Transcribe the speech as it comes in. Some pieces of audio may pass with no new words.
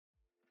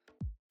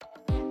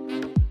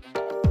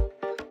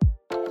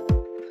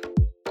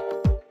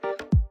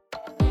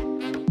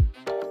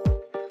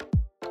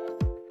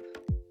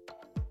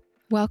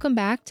Welcome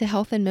back to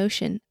Health in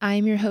Motion. I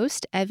am your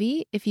host,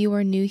 Evie. If you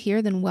are new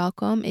here, then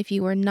welcome. If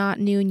you are not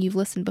new and you've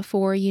listened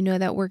before, you know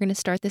that we're going to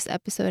start this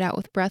episode out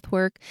with breath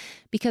work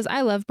because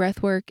I love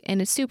breath work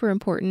and it's super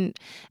important.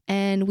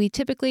 And we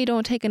typically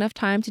don't take enough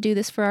time to do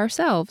this for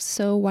ourselves.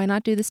 So why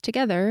not do this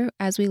together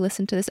as we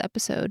listen to this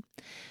episode?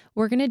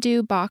 We're going to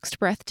do boxed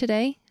breath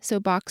today. So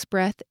boxed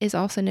breath is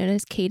also known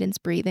as cadence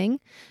breathing.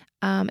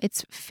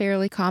 It's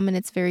fairly common.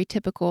 It's very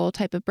typical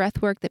type of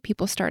breath work that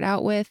people start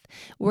out with.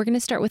 We're going to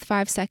start with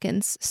 5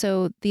 seconds.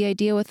 So the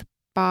idea with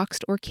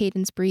boxed or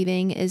cadence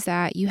breathing is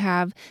that you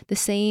have the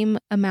same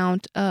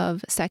amount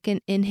of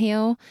second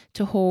inhale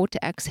to hold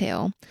to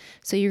exhale.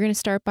 So you're going to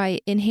start by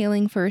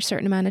inhaling for a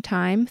certain amount of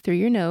time through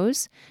your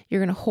nose.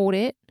 You're going to hold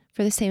it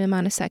for the same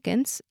amount of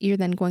seconds. You're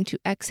then going to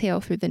exhale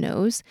through the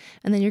nose,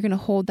 and then you're going to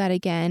hold that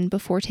again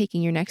before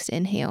taking your next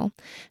inhale.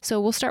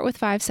 So we'll start with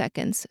 5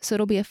 seconds. So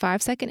it'll be a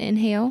 5-second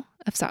inhale,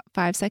 a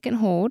 5-second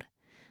hold,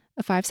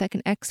 a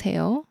 5-second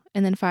exhale,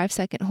 and then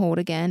 5-second hold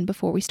again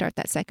before we start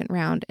that second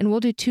round. And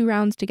we'll do 2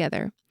 rounds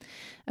together.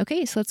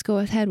 Okay, so let's go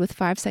ahead with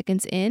 5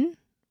 seconds in.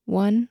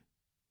 1,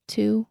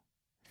 2,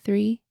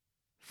 3,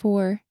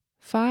 4,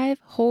 5.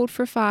 Hold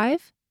for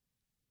 5.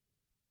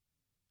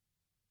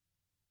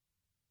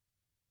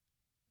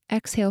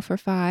 Exhale for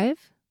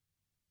 5.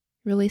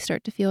 Really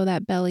start to feel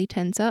that belly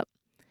tense up.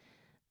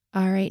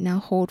 All right, now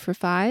hold for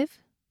 5.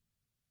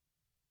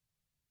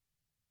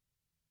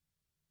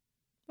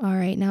 All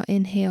right, now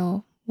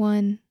inhale.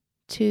 1,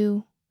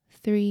 2,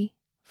 3,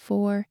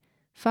 4,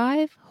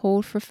 5.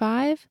 Hold for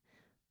 5.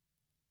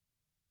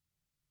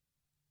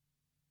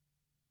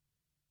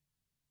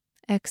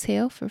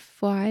 Exhale for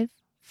 5,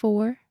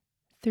 4,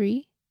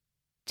 3,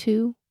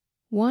 2,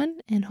 1,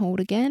 and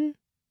hold again.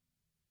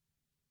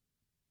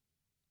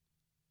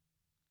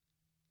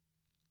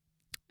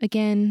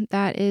 Again,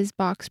 that is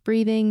box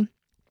breathing.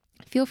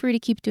 Feel free to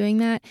keep doing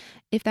that.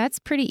 If that's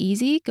pretty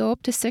easy, go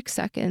up to 6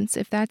 seconds.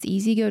 If that's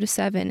easy, go to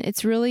 7.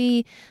 It's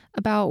really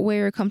about where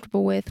you're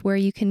comfortable with, where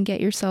you can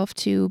get yourself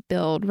to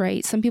build,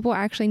 right? Some people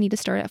actually need to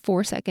start at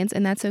 4 seconds,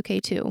 and that's okay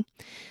too.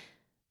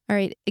 All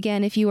right,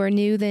 again, if you are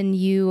new, then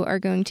you are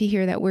going to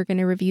hear that we're going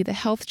to review the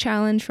health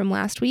challenge from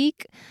last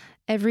week.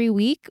 Every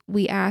week,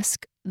 we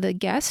ask the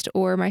guest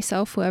or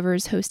myself, whoever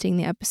is hosting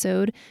the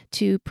episode,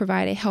 to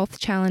provide a health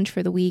challenge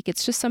for the week.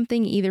 It's just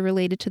something either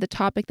related to the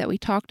topic that we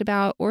talked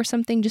about or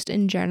something just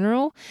in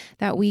general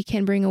that we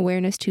can bring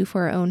awareness to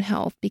for our own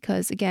health.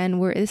 Because again,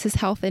 this is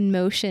health in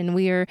motion.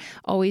 We are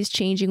always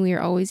changing. We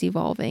are always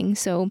evolving.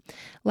 So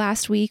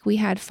last week we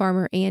had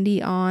Farmer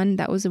Andy on.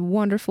 That was a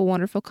wonderful,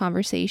 wonderful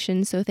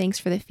conversation. So thanks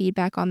for the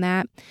feedback on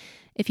that.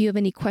 If you have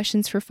any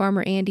questions for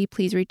Farmer Andy,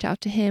 please reach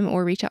out to him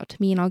or reach out to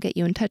me and I'll get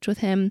you in touch with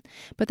him.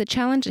 But the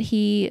challenge that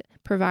he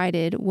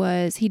provided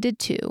was, he did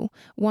 2.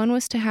 One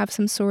was to have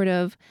some sort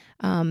of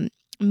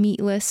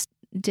meatless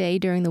day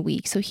during the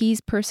week. So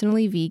he's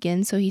personally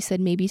vegan. So he said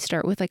maybe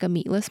start with like a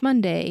meatless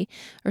Monday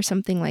or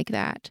something like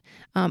that.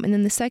 And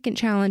then the second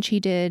challenge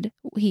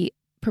he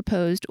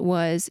proposed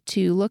was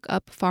to look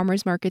up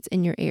farmers markets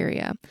in your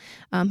area.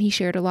 He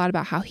shared a lot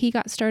about how he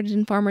got started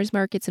in farmers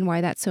markets and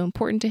why that's so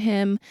important to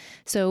him.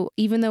 So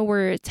even though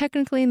we're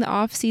technically in the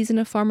off season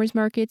of farmers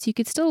markets, you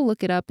could still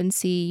look it up and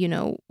see,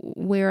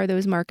 where are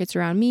those markets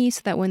around me, so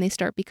that when they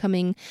start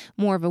becoming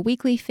more of a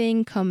weekly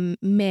thing come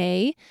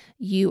May,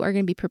 you are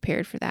going to be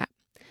prepared for that.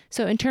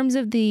 So in terms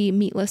of the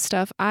meatless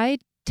stuff, I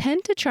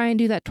tend to try and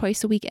do that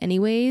twice a week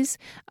anyways.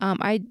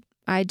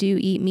 I do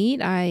eat meat.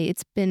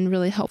 It's been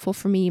really helpful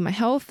for me, my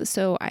health.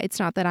 So it's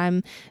not that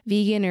I'm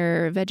vegan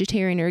or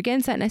vegetarian or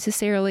against that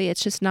necessarily.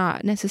 It's just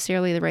not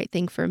necessarily the right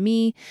thing for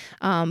me.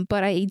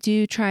 But I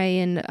do try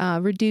and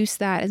reduce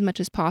that as much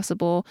as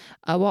possible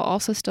while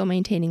also still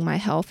maintaining my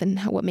health and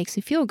what makes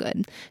me feel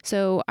good.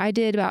 So I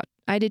did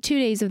 2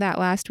 days of that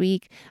last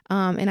week,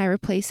 and I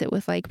replaced it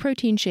with like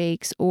protein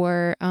shakes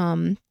or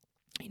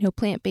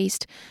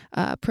plant-based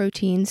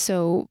proteins.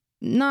 So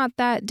not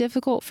that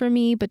difficult for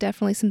me, but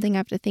definitely something I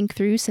have to think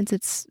through since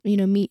it's,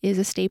 meat is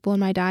a staple in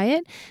my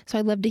diet. So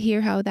I'd love to hear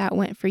how that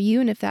went for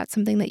you and if that's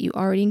something that you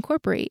already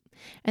incorporate.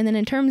 And then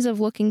in terms of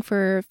looking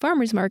for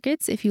farmers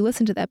markets, if you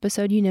listen to the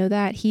episode, you know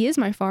that he is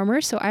my farmer.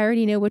 So I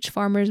already know which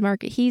farmers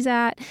market he's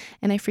at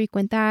and I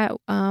frequent that.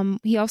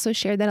 He also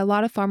shared that a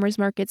lot of farmers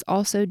markets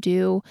also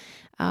do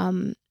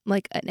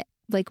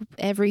like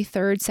every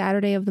 3rd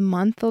Saturday of the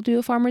month, they'll do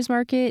a farmer's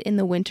market in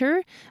the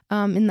winter,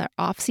 in the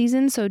off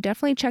season. So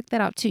definitely check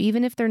that out too.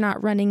 Even if they're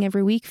not running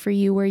every week for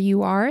you where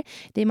you are,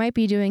 they might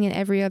be doing it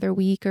every other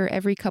week or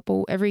every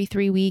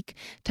 3-week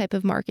type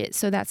of market.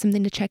 So that's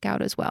something to check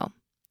out as well.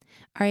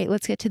 All right,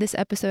 let's get to this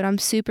episode. I'm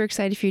super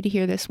excited for you to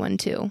hear this one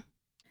too.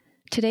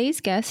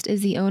 Today's guest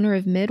is the owner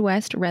of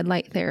Midwest Red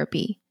Light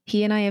Therapy.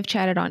 He and I have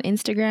chatted on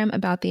Instagram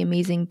about the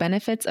amazing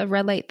benefits of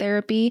red light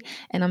therapy,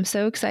 and I'm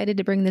so excited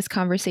to bring this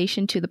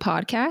conversation to the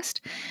podcast.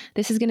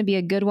 This is going to be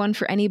a good one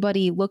for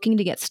anybody looking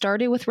to get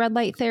started with red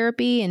light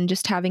therapy and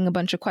just having a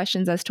bunch of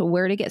questions as to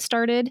where to get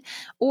started,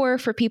 or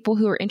for people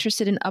who are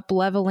interested in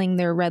up-leveling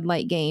their red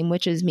light game,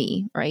 which is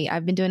me, right?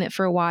 I've been doing it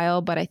for a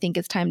while, but I think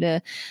it's time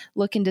to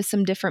look into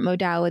some different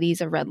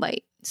modalities of red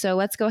light. So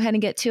let's go ahead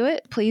and get to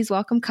it. Please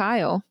welcome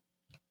Kyle.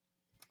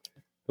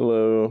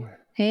 Hello.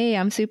 Hey,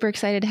 I'm super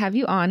excited to have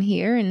you on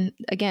here and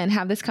again,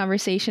 have this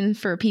conversation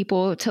for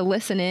people to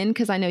listen in,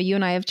 because I know you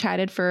and I have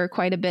chatted for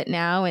quite a bit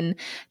now and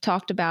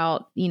talked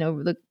about,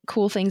 the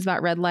cool things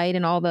about red light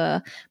and all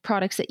the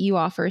products that you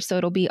offer. So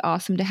it'll be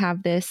awesome to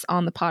have this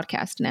on the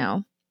podcast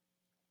now.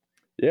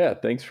 Yeah,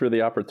 thanks for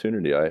the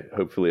opportunity.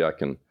 Hopefully I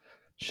can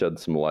shed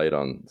some light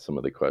on some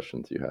of the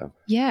questions you have.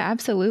 Yeah,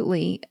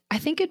 absolutely. I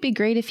think it'd be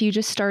great if you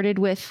just started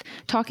with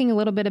talking a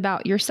little bit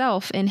about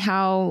yourself and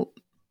how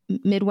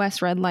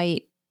Midwest Red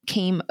Light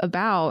came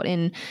about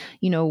and,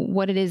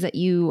 what it is that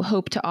you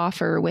hope to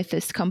offer with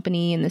this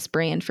company and this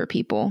brand for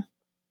people.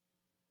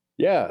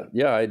 Yeah.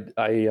 I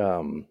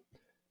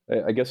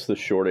guess the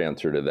short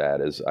answer to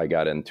that is I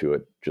got into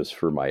it just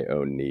for my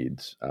own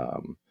needs.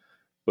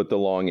 But the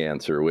long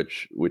answer,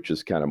 which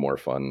is kind of more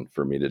fun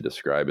for me to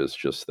describe, is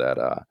just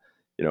that,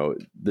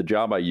 the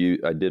job I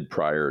did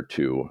prior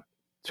to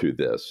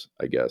this,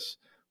 I guess,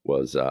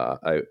 was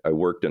I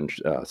worked in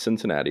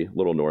Cincinnati, a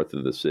little north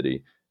of the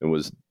city, and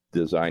was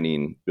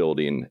designing,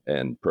 building,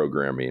 and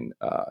programming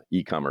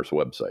e-commerce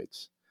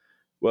websites.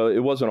 Well, it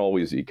wasn't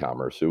always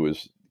e-commerce. It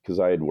was because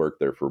I had worked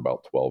there for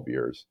about 12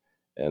 years.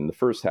 And the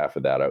first half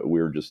of that, we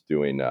were just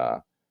doing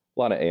a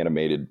lot of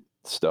animated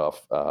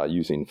stuff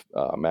using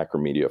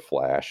Macromedia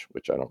Flash,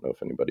 which I don't know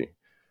if anybody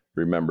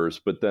remembers.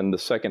 But then the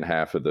second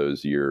half of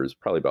those years,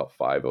 probably about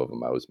 5 of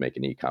them, I was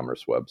making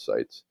e-commerce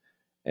websites.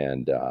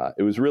 And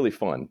it was really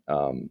fun.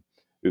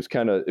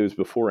 It was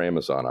before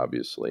Amazon,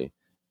 obviously.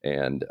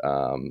 And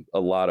a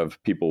lot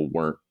of people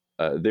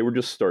they were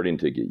just starting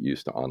to get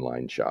used to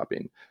online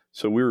shopping.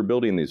 So we were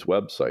building these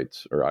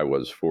websites, or I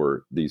was,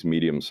 for these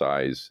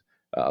medium-sized,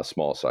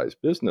 small-sized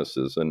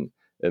businesses. And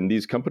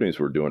these companies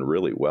were doing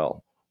really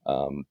well.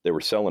 They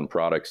were selling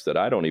products that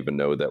I don't even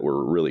know that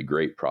were really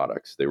great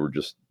products. They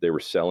were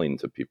selling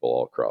to people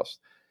all across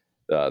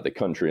the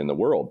country and the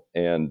world.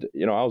 And,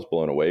 I was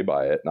blown away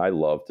by it, and I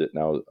loved it.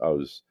 And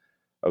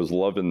I was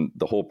loving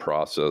the whole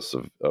process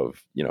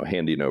of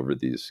handing over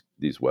these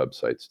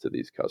websites to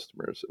these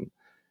customers,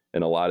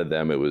 and a lot of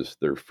them, it was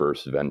their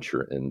first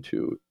venture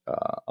into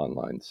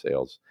online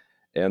sales.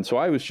 And so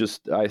I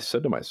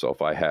said to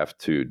myself, I have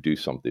to do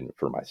something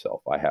for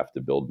myself. I have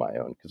to build my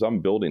own, because I'm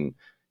building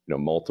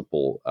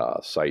multiple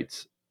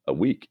sites a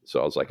week.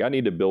 So I was like, I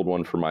need to build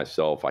one for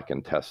myself. I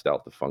can test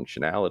out the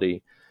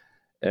functionality.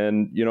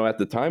 And at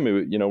the time,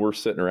 we're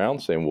sitting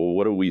around saying, well,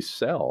 what do we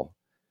sell?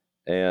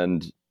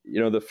 And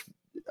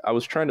I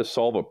was trying to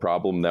solve a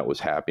problem that was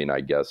happening,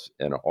 I guess,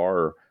 in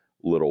our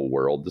little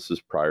world. This is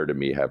prior to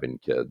me having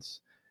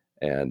kids,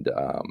 and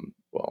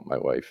my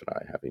wife and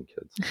I having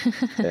kids,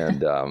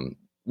 and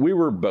we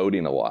were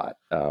boating a lot.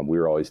 We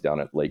were always down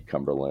at Lake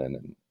Cumberland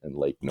and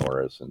Lake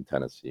Norris in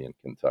Tennessee and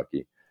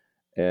Kentucky,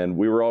 and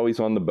we were always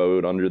on the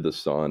boat under the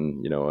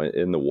sun,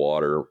 in the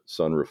water,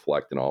 sun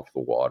reflecting off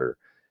the water,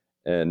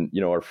 and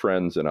our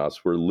friends and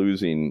us were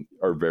losing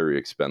our very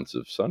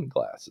expensive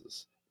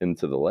sunglasses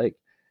into the lake.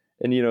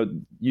 And,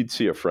 you'd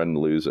see a friend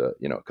lose a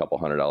couple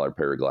 $100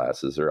 pair of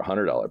glasses or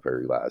 $100 pair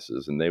of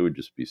glasses, and they would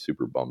just be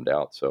super bummed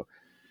out. So,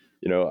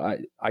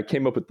 I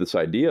came up with this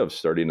idea of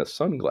starting a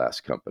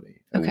sunglass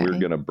company, and we were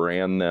going to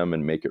brand them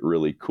and make it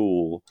really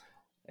cool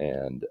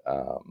and,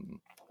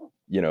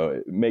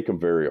 make them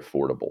very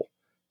affordable.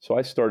 So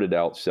I started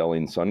out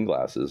selling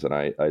sunglasses, and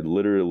I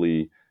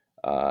literally,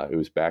 it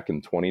was back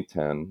in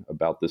 2010,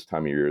 about this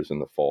time of year, in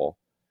the fall,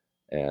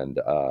 and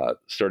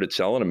started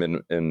selling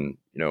them and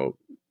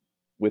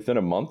within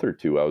a month or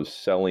two, I was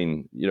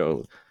selling,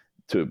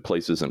 to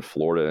places in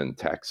Florida and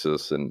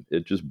Texas, and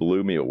it just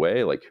blew me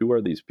away. Like, who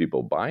are these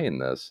people buying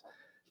this?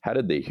 How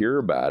did they hear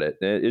about it?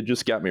 And it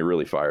just got me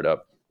really fired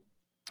up,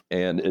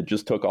 and it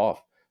just took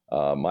off.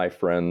 My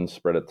friends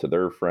spread it to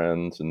their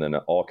friends, and then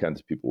all kinds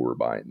of people were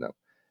buying them.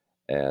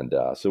 And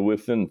so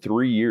within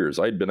 3 years,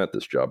 I'd been at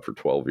this job for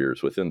 12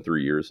 years. Within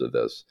 3 years of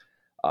this,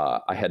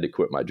 I had to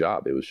quit my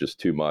job. It was just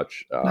too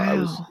much.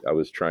 Wow. I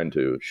was trying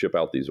to ship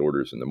out these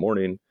orders in the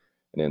morning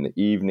and in the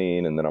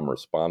evening, and then I'm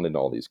responding to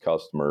all these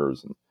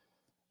customers.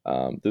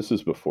 And this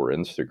is before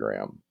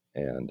Instagram.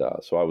 And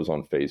so I was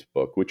on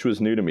Facebook, which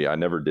was new to me. I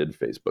never did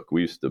Facebook.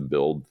 We used to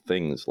build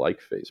things like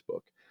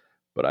Facebook,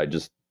 but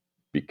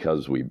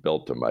because we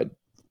built them, I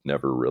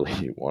never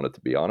really wanted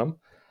to be on them.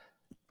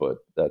 But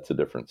that's a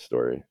different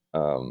story.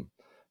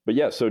 But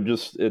yeah, so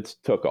it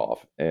took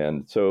off.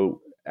 And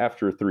so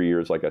after 3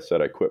 years, like I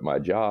said, I quit my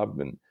job,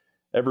 and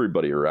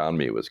everybody around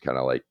me was kind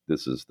of like,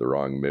 this is the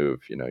wrong move.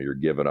 You're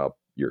giving up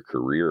your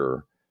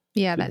career.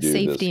 Yeah, that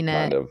safety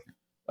net.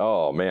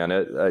 Oh man,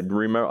 I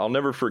remember. I'll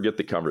never forget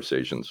the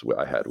conversations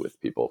I had with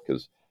people,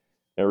 because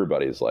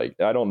everybody's like,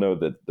 I don't know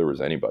that there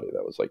was anybody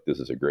that was like, this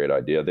is a great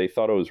idea. They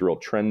thought it was real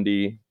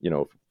trendy,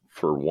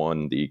 for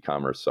one, the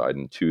e-commerce side,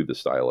 and two, the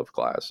style of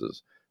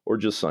glasses or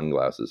just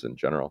sunglasses in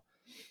general.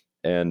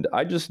 And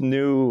I just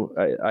knew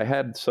I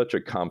had such a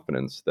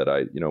confidence that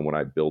when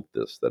I built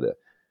this, that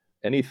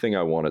anything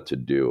I wanted to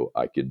do,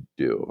 I could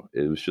do.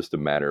 It was just a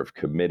matter of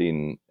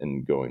committing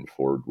and going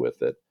forward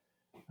with it.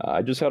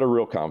 I just had a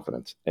real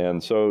confidence.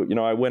 And so,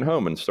 I went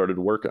home and started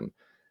working.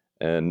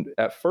 And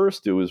at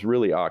first it was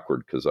really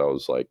awkward because I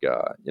was like,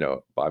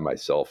 by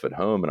myself at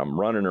home, and I'm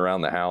running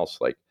around the house,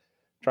 like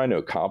trying to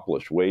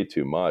accomplish way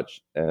too much.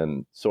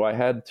 And so I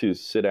had to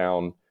sit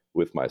down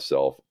with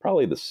myself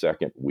probably the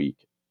second week.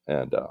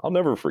 And I'll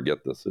never forget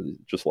this. It's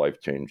just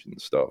life-changing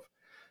stuff.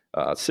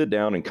 Sit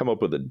down and come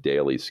up with a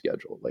daily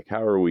schedule. Like,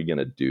 how are we going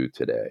to do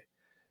today?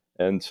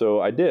 And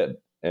so I did.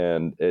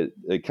 And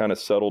it kind of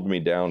settled me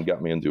down,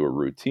 got me into a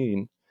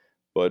routine.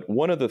 But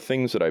one of the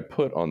things that I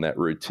put on that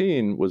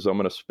routine was I'm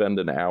going to spend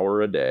an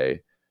hour a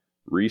day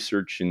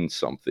researching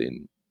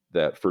something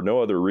that, for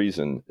no other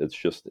reason, it's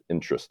just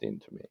interesting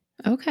to me.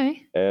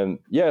 Okay. And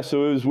yeah,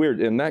 so it was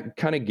weird. And that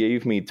kind of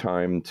gave me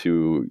time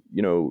to,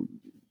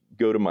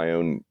 go to my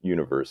own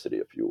university,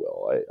 if you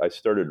will. I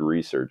started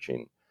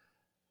researching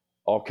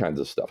all kinds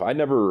of stuff. I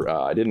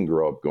didn't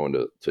grow up going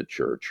to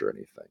church or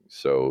anything.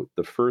 So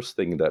the first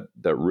thing that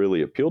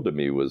really appealed to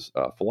me was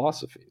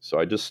philosophy. So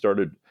I just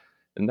started,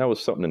 and that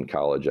was something in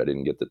college I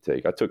didn't get to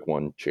take. I took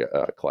one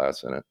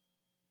class in it.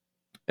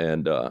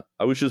 And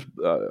I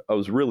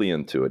was really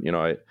into it.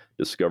 I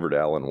discovered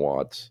Alan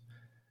Watts,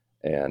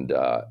 and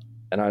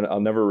I'll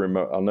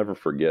never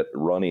forget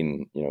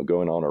running,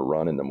 going on a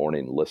run in the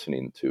morning,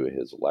 listening to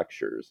his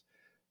lectures.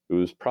 It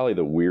was probably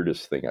the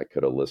weirdest thing I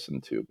could have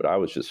listened to, but I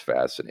was just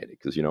fascinated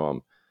because,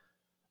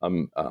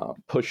 I'm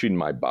pushing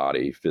my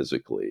body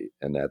physically,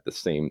 and at the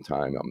same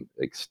time, I'm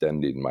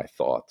extending my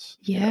thoughts,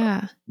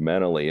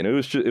 mentally. And it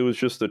was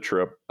just a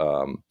trip.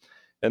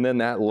 And then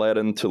that led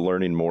into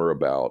learning more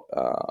about,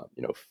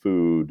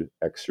 food,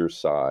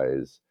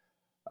 exercise.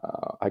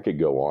 I could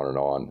go on and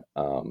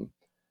on.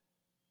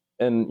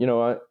 And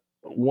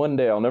one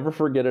day I'll never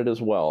forget it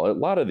as well. A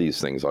lot of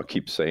these things, I'll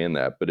keep saying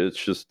that, but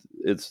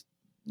it's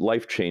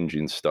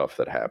life-changing stuff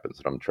that happens,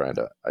 and I'm trying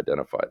to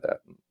identify that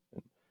and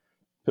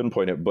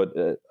pinpoint it. But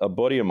a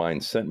buddy of mine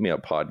sent me a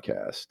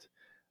podcast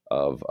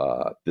of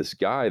this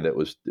guy that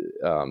was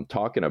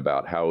talking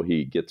about how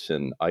he gets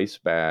in ice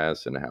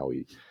baths and how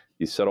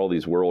he set all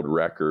these world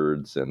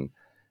records, and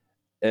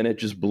it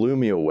just blew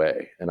me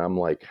away. And I'm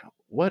like,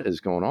 what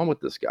is going on with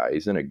this guy?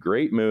 He's in a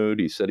great mood.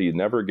 He said he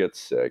never gets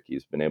sick.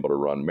 He's been able to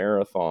run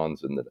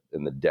marathons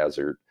in the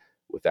desert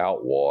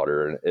without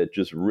water, and it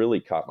just really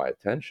caught my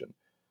attention.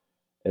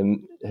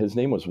 And his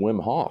name was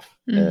Wim Hof.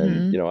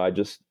 Mm-hmm.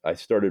 And I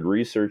started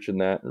researching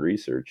that,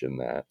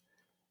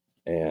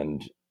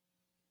 and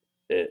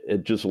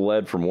it just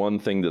led from one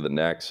thing to the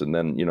next. And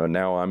then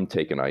now I'm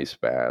taking ice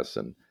baths,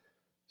 and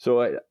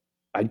so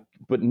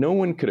but no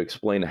one could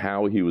explain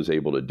how he was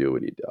able to do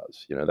what he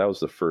does. That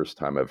was the first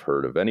time I've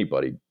heard of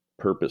anybody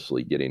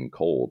purposely getting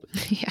cold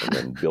and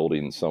then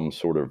building some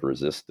sort of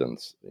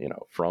resistance,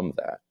 from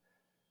that.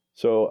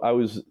 So I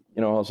was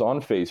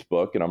on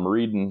Facebook, and I'm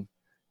reading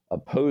a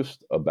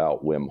post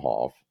about Wim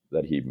Hof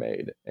that he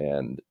made,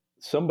 and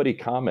somebody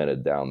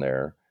commented down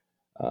there,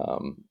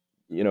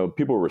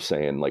 people were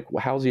saying like,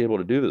 well, how's he able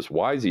to do this?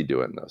 Why is he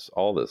doing this?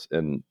 All this.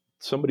 And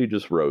somebody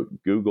just wrote,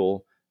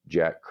 Google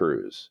Jack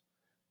Kruse.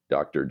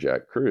 Dr.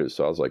 Jack Kruse.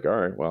 So I was like, all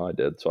right, well, I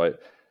did. So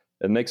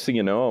and next thing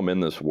you know, I'm in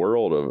this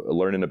world of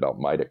learning about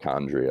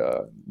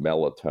mitochondria,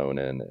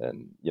 melatonin,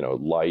 and,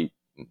 light,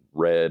 and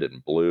red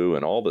and blue,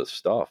 and all this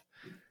stuff.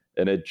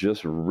 And it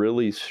just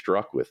really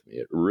struck with me.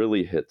 It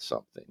really hit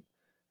something.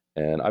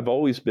 And I've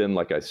always been,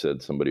 like I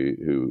said, somebody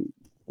who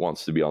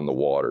wants to be on the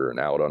water and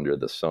out under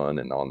the sun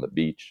and on the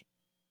beach.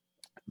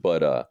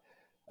 But I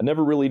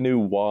never really knew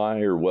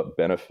why or what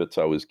benefits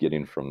I was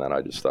getting from that.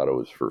 I just thought it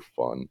was for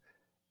fun.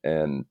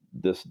 And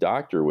this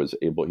doctor he's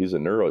a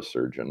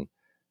neurosurgeon.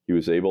 He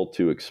was able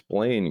to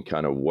explain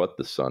kind of what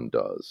the sun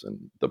does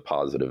and the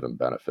positive and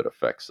benefit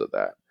effects of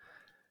that.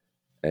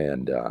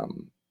 And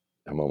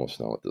I'm almost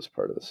done with this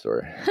part of the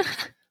story.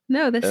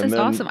 No, this is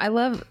awesome. I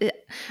love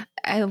it.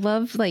 I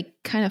love like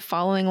kind of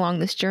following along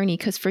this journey,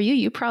 because for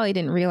you probably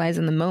didn't realize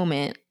in the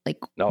moment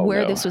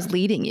where this was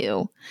leading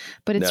you.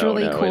 But it's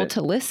really cool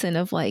to listen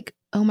of like,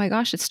 oh my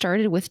gosh, it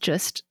started with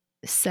just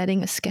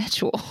setting a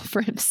schedule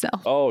for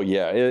himself. Oh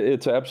yeah,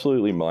 it's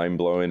absolutely mind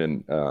blowing,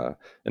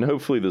 and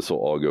hopefully this will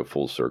all go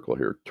full circle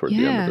here toward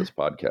the end of this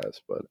podcast.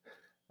 But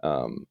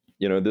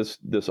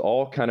this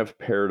all kind of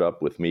paired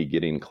up with me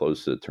getting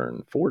close to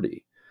turn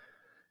 40,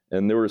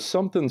 and there was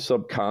something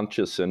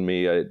subconscious in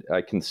me.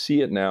 I can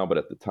see it now, but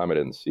at the time I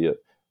didn't see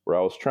it. Where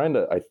I was trying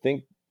to, I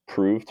think,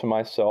 prove to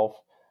myself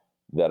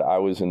that I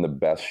was in the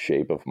best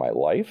shape of my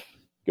life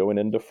going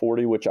into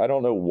 40, which I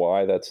don't know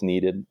why that's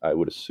needed. I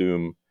would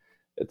assume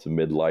it's a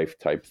midlife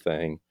type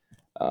thing.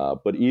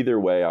 But either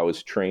way, I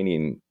was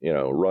training,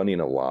 running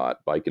a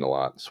lot, biking a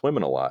lot,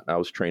 swimming a lot. And I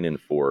was training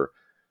for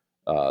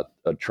a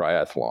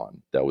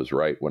triathlon that was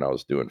right when I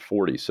was doing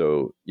 40.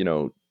 So,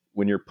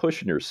 when you're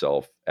pushing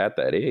yourself at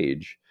that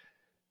age,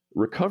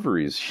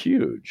 recovery is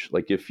huge.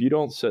 Like if you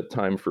don't set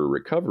time for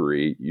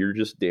recovery, you're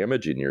just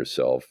damaging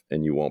yourself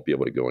and you won't be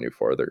able to go any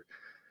farther.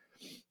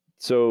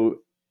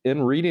 So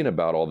in reading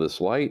about all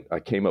this light, I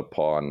came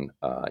upon,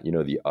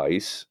 the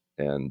ice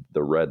and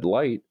the red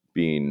light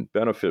being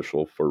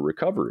beneficial for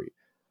recovery.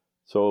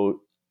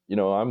 So,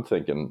 I'm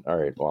thinking, all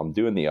right, well, I'm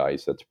doing the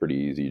ice. That's pretty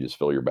easy. You just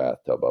fill your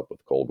bathtub up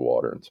with cold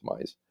water and some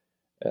ice.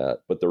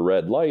 But the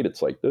red light,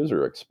 it's like those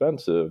are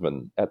expensive.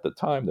 And at the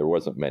time, there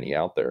wasn't many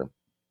out there.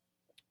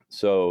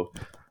 So,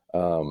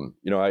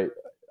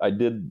 I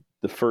did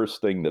the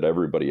first thing that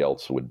everybody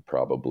else would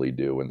probably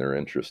do when they're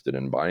interested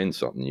in buying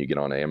something. You get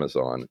on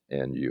Amazon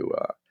and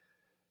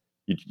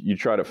you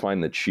try to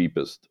find the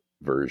cheapest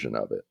version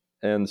of it.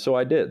 And so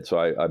I did. So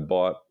I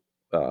bought,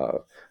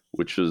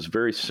 which was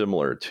very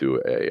similar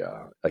to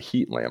a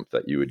heat lamp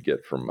that you would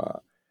get from,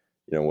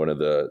 one of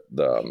the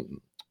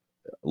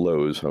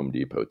Lowe's, Home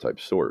Depot type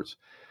stores.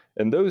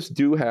 And those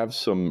do have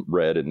some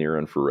red and near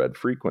infrared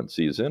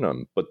frequencies in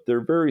them, but they're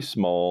very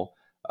small.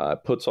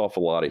 Puts off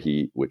a lot of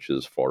heat, which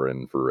is far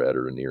infrared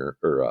or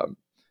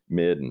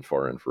mid and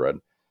far infrared.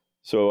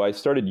 So I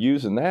started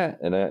using that,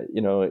 and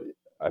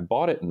I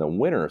bought it in the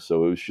winter.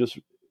 So it was just,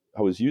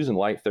 I was using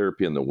light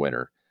therapy in the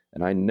winter,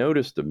 and I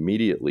noticed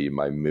immediately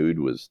my mood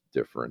was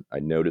different. I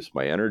noticed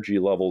my energy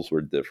levels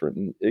were different.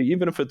 And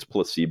even if it's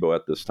placebo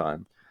at this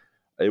time,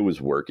 it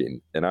was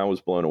working, and I was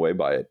blown away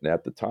by it. And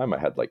at the time I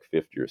had like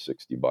 50 or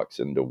 60 bucks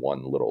into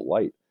one little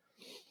light.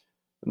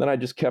 And then I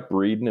just kept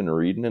reading and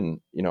reading,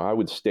 and I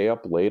would stay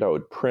up late. I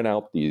would print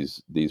out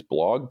these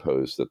blog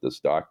posts that this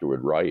doctor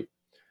would write,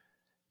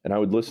 and I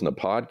would listen to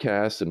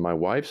podcasts. And my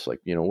wife's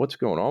like, what's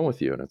going on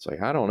with you? And it's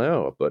like, I don't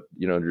know, but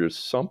there's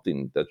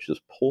something that's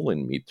just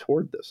pulling me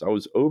toward this. I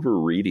was over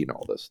reading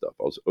all this stuff.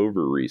 I was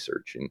over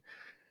researching,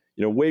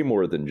 way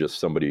more than just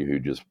somebody who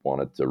just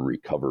wanted to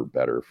recover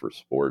better for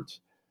sports.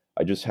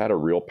 I just had a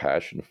real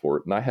passion for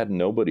it, and I had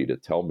nobody to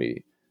tell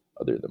me,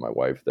 other than my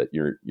wife, that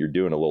you're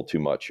doing a little too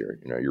much here.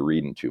 You're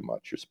reading too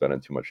much. You're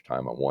spending too much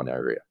time on one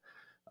area.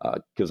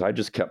 Because I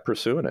just kept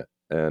pursuing it,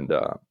 and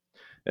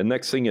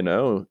next thing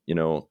I'm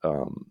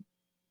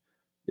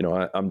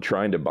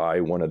trying to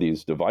buy one of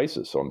these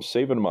devices, so I'm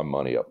saving my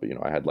money up.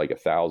 I had like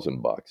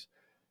 $1,000.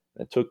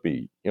 It took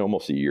me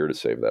almost a year to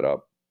save that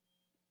up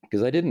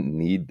because I didn't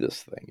need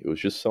this thing. It was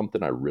just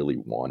something I really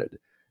wanted.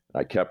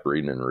 And I kept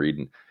reading and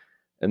reading.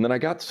 And then I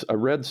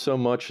read so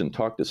much and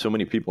talked to so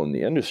many people in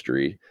the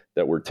industry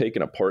that were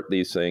taking apart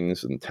these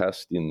things and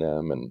testing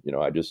them. And,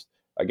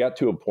 I got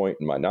to a point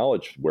in my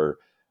knowledge where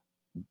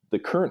the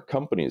current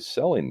companies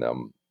selling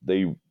them,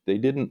 they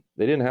didn't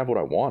have what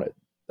I wanted.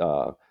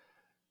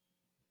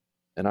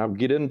 And I'll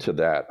get into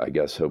that, I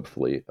guess,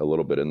 hopefully a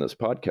little bit in this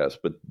podcast,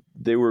 but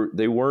they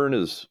weren't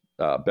as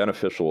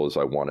beneficial as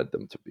I wanted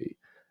them to be.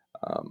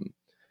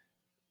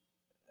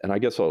 And I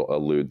guess I'll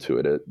allude to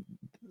it.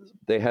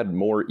 They had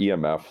more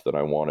EMF than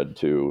I wanted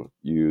to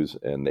use,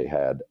 and they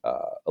had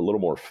a little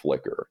more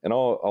flicker. And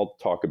I'll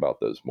talk about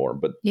those more.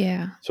 But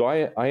yeah, so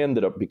I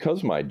ended up,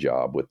 because my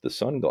job with the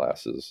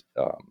sunglasses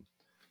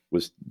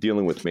was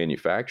dealing with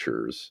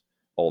manufacturers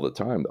all the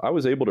time, I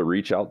was able to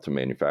reach out to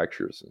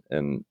manufacturers,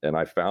 and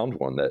I found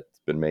one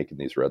that's been making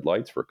these red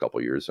lights for a couple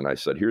of years. And I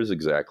said, here's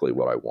exactly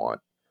what I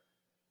want.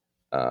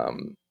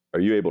 Are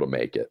you able to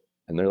make it?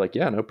 And they're like,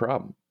 yeah, no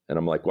problem. And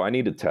I'm like, well, I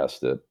need to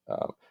test it.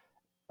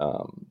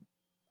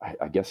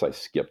 I guess I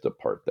skipped a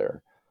part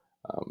there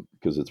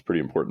because it's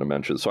pretty important to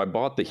mention. So I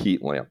bought the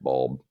heat lamp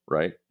bulb,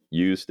 right?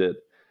 Used it,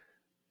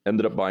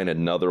 ended up buying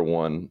another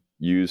one,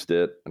 used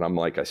it. And I'm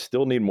like, I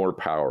still need more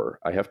power.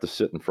 I have to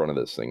sit in front of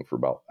this thing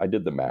I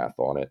did the math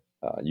on it.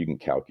 You can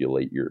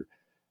calculate your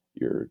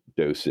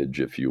dosage,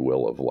 if you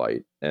will, of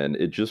light. And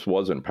it just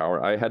wasn't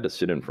power. I had to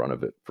sit in front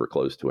of it for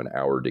close to an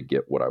hour to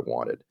get what I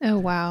wanted. Oh,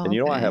 wow.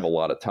 And, I have a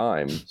lot of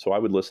time. So I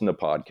would listen to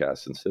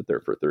podcasts and sit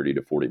there for 30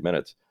 to 40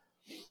 minutes.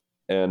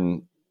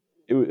 And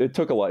it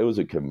took a lot. It was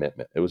a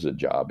commitment. It was a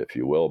job, if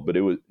you will, but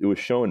it was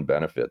showing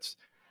benefits.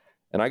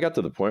 And I got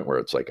to the point where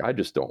it's like, I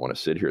just don't want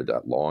to sit here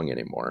that long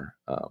anymore.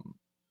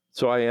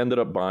 So I ended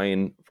up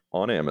buying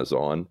on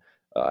Amazon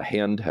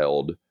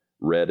handheld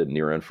red and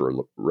near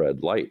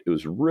infrared light. It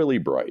was really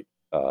bright.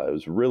 It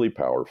was really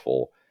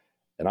powerful.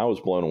 And I was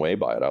blown away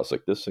by it. I was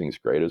like, this thing's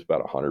great. It was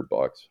about $100,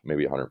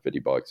 maybe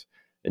 $150.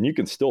 And you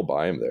can still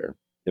buy them there.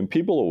 And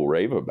people will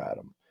rave about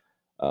them.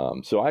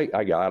 So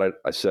I got it.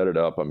 I set it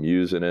up. I'm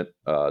using it.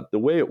 The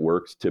way it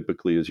works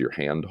typically is your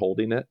hand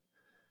holding it.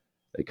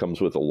 It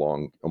comes with a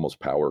long, almost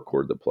power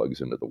cord that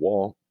plugs into the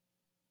wall.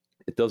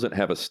 It doesn't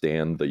have a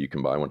stand that you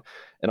can buy one.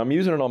 And I'm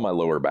using it on my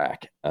lower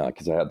back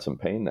because I had some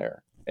pain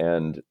there.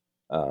 And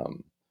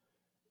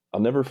I'll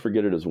never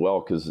forget it as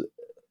well because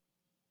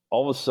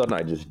all of a sudden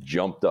I just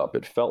jumped up.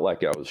 It felt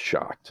like I was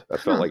shocked. I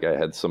felt like I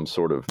had some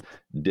sort of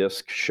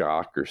disc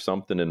shock or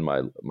something in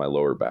my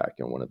lower back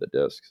in one of the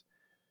discs.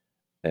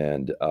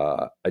 And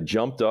I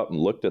jumped up and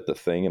looked at the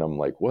thing, and I'm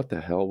like, what the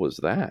hell was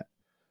that?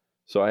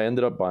 So I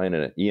ended up buying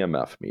an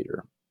EMF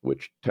meter.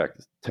 which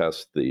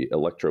tests the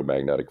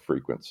electromagnetic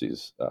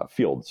frequencies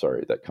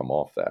that come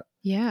off that.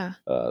 Yeah.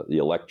 The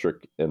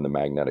electric and the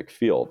magnetic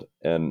field.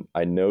 And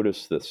I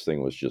noticed this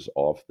thing was just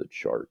off the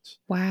charts.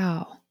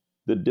 Wow.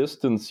 The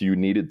distance you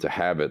needed to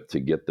have it to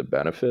get the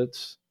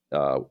benefits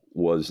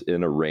was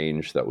in a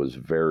range that was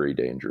very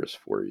dangerous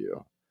for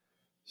you.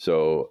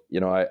 So,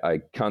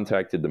 I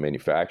contacted the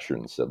manufacturer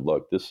and said,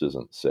 look, this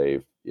isn't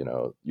safe.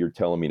 You're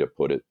telling me to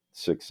put it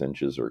 6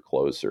 inches or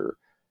closer,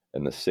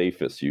 and the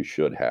safest you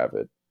should have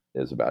it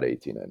is about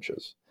 18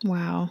 inches.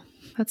 Wow.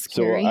 That's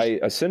scary. So I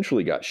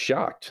essentially got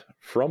shocked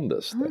from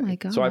this thing. Oh my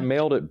God. So I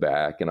mailed it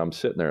back, and I'm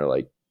sitting there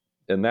like,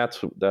 and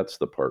that's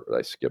the part that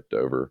I skipped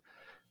over.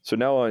 So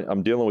now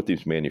I'm dealing with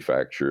these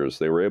manufacturers.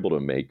 They were able to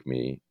make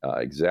me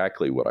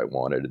exactly what I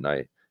wanted. And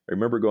I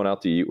remember going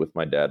out to eat with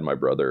my dad and my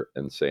brother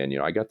and saying,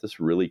 I got this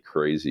really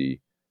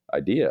crazy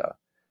idea,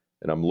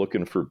 and I'm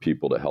looking for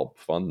people to help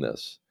fund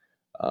this.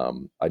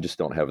 I just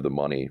don't have the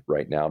money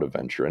right now to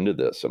venture into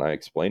this. And I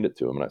explained it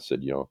to them, and I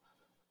said,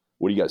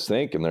 what do you guys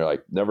think? And they're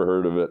like, never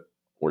heard of it.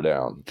 We're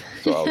down.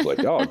 So I was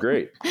like, oh,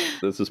 great.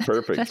 This is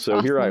perfect. So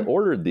awesome. Here I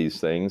ordered these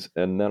things,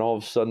 and then all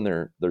of a sudden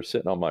they're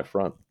sitting on my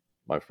front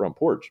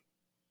porch,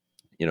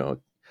 a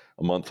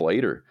month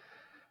later.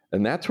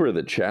 And that's where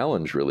the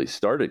challenge really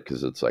started,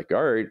 because it's like,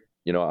 all right,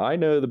 I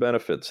know the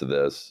benefits of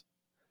this.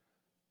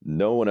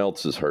 No one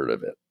else has heard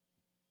of it.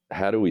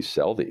 How do we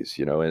sell these?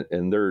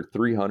 And they're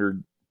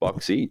 $300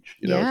 each,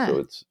 so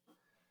it's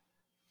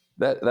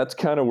that's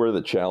kind of where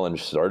the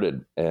challenge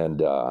started. And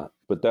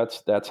but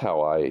that's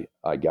how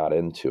I got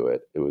into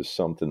it. It was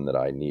something that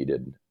I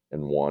needed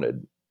and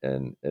wanted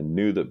and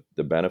knew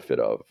the benefit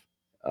of,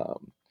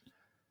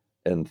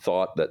 and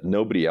thought that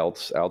nobody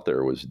else out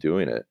there was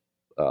doing it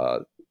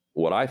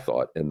what I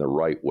thought in the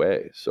right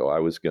way. So I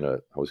was gonna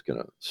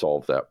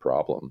solve that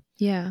problem.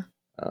 Yeah.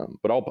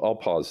 But I'll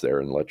pause there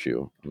and let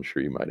you. I'm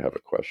sure you might have a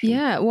question.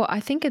 Yeah. Well, I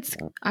think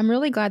I'm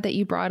really glad that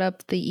you brought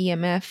up the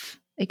EMF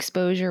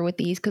exposure with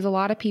these, because a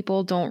lot of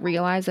people don't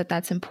realize that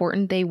that's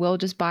important. They will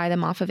just buy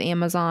them off of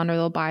Amazon, or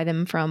they'll buy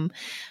them from,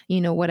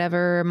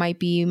 whatever might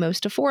be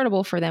most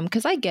affordable for them.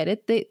 Because I get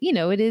it that,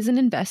 it is an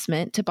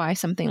investment to buy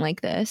something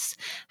like this.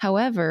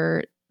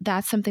 However,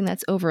 that's something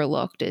that's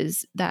overlooked,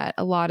 is that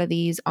a lot of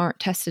these aren't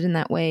tested in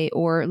that way,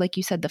 or like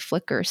you said, the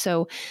flicker.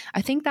 So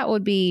I think that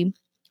would be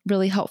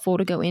really helpful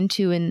to go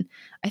into. And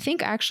I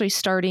think actually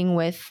starting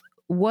with,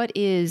 what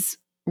is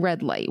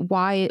red light?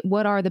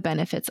 What are the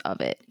benefits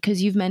of it?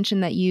 Because you've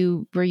mentioned that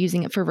you were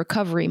using it for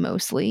recovery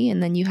mostly,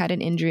 and then you had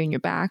an injury in your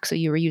back, so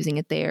you were using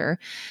it there.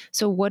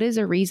 So what is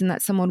a reason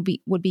that someone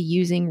would be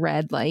using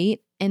red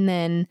light? And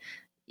then,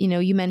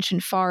 you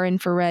mentioned far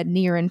infrared,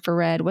 near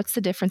infrared. What's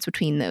the difference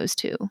between those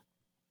two?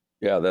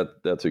 Yeah,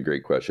 that's a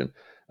great question.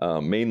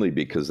 Mainly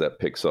because that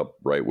picks up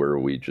right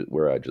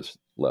where I just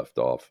left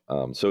off.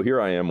 So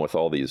here I am with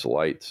all these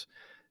lights,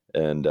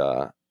 and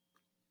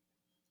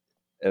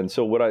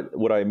so what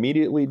I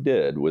immediately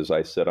did was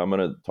I said, I'm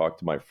going to talk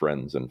to my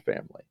friends and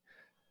family.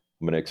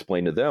 I'm going to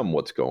explain to them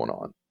what's going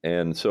on.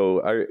 And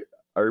so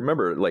I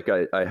remember, like,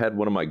 I had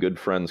one of my good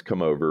friends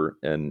come over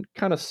and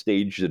kind of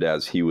staged it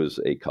as he was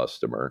a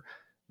customer,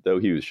 though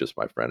he was just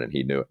my friend and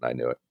he knew it and I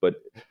knew it. But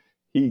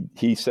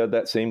he said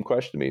that same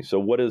question to me. So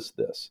what is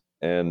this?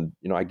 And,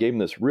 I gave him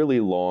this really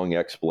long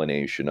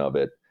explanation of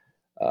it.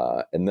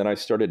 And then I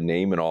started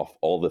naming off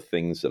all the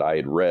things that I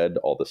had read,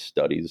 all the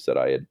studies that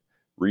I had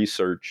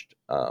researched,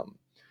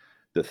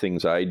 the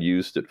things I'd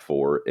used it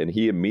for. And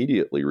he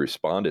immediately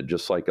responded,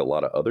 just like a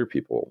lot of other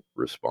people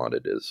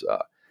responded, is,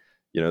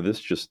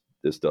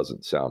 this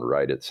doesn't sound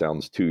right. It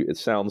sounds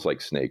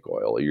like snake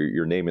oil.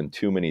 You're naming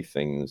too many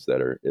things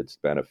that it's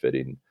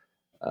benefiting.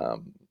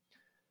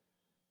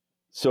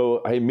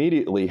 So I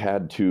immediately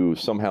had to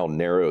somehow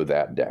narrow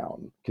that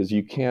down, because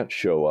you can't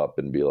show up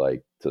and be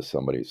like to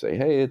somebody, say,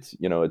 hey,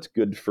 it's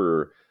good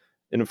for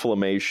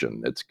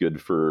inflammation. It's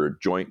good for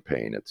joint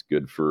pain. It's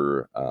good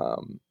for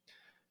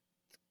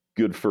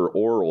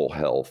oral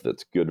health.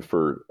 It's good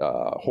for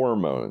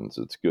hormones.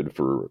 It's good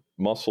for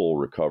muscle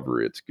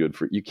recovery. It's good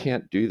for, you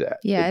can't do that.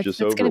 Yeah. It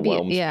just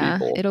overwhelms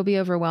people. It'll be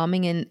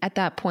overwhelming. And at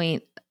that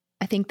point,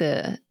 I think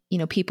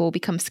people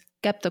become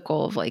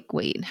skeptical of, like,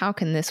 wait, how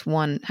can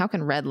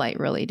red light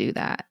really do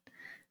that?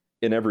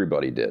 And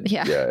everybody did.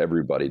 Yeah,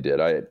 everybody did.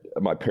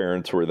 My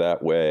parents were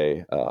that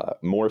way,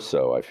 more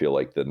so, I feel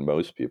like, than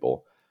most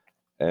people.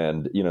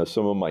 And,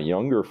 some of my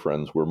younger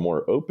friends were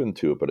more open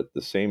to it, but at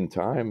the same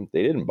time,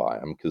 they didn't buy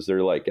them, because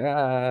they're like,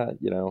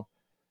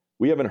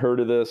 we haven't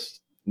heard of this.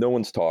 No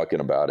one's talking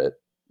about it.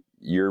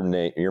 You're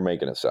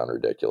making it sound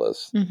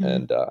ridiculous.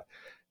 Mm-hmm.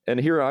 And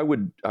here I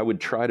would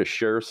try to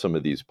share some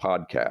of these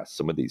podcasts,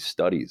 some of these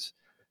studies,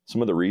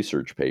 some of the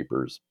research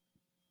papers,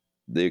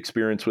 the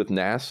experience with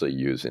NASA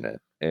using it.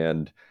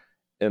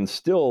 And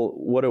still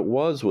what it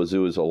was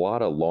a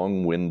lot of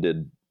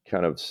long-winded,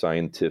 kind of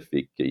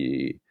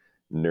scientific-y,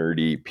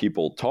 nerdy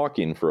people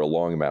talking for a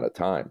long amount of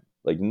time.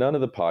 Like, none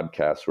of the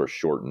podcasts were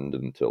shortened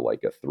into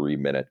like a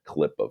 3-minute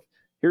clip of,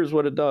 here's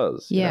what it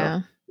does.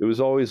 Yeah. It was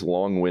always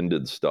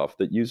long-winded stuff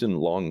that using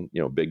long,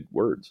 big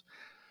words.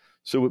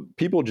 So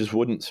people just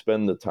wouldn't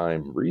spend the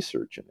time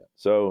researching it.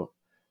 So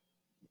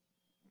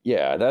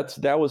yeah,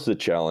 that was the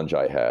challenge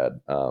I had.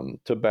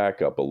 To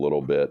back up a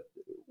little bit,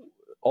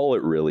 all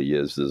it really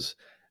is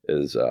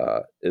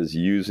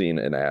using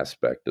an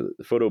aspect of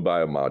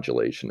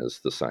photobiomodulation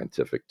is the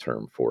scientific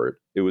term for it.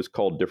 It was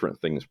called different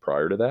things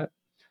prior to that.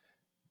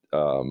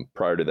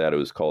 Prior to that, it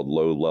was called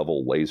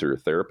low-level laser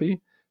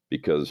therapy,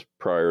 because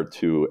prior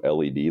to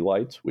LED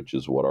lights, which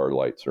is what our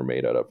lights are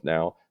made out of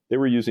now, they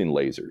were using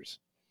lasers.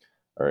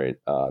 All right,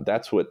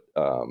 that's what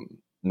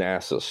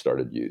NASA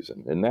started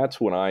using, and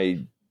that's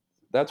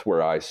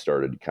where I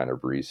started kind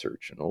of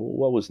researching. Well,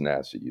 what was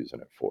NASA using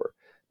it for?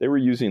 They were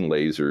using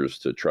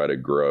lasers to try to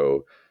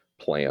grow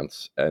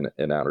plants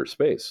in outer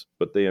space,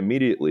 but they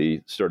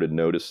immediately started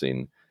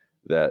noticing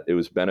that it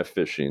was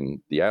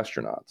benefiting the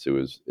astronauts.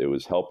 It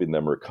was helping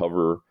them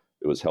recover.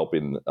 It was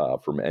helping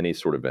from any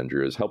sort of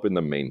injury. It was helping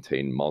them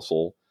maintain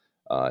muscle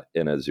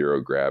in a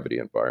zero gravity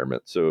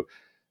environment. So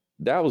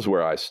that was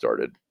where I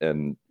started,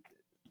 and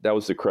that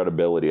was the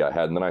credibility I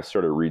had. And then I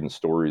started reading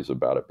stories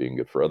about it being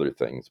good for other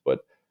things. But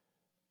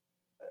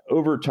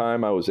over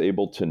time, I was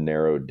able to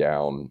narrow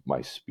down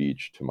my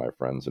speech to my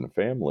friends and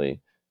family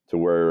to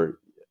where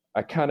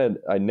I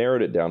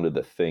narrowed it down to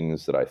the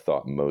things that I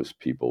thought most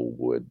people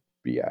would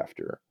be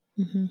after.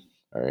 Mm-hmm.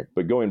 All right.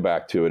 But going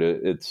back to it,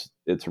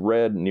 it's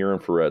red, near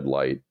infrared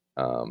light.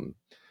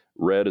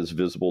 Red is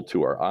visible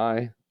to our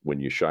eye. When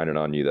you shine it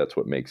on you, that's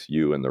what makes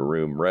you in the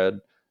room red.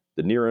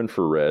 The near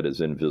infrared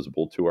is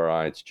invisible to our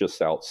eye. It's just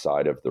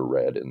outside of the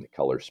red in the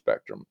color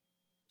spectrum.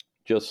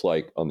 Just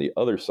like on the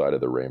other side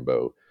of the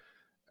rainbow,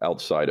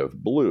 outside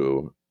of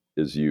blue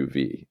is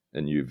UV,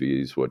 and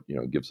UV is what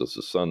gives us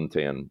a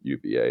suntan,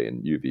 UVA,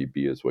 and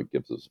UVB is what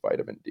gives us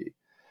vitamin D.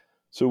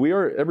 So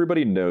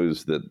everybody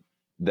knows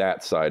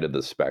that side of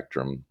the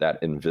spectrum, that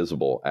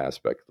invisible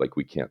aspect, like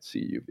we can't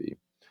see UV,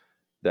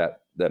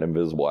 that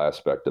invisible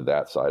aspect of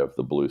that side of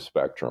the blue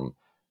spectrum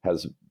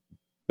has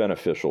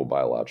beneficial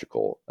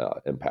biological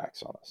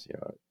impacts on us.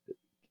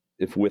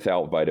 If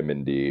without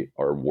vitamin D,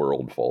 our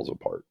world falls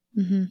apart.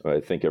 Mm-hmm. I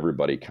think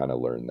everybody kind of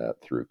learned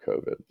that through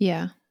COVID.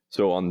 Yeah.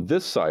 So on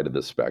this side of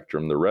the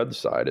spectrum, the red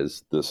side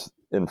is this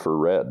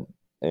infrared,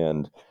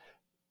 and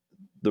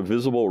the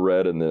visible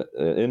red and the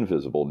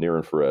invisible near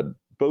infrared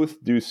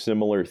both do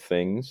similar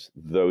things,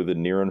 though the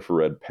near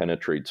infrared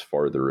penetrates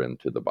farther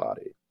into the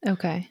body.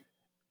 Okay.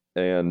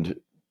 And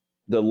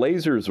the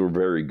lasers were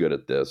very good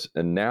at this,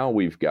 and now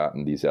we've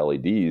gotten these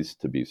LEDs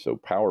to be so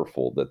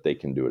powerful that they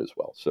can do it as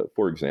well. So,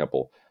 for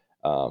example,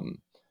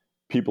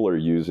 people are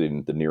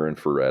using the near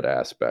infrared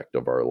aspect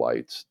of our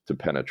lights to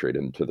penetrate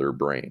into their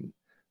brain.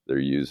 They're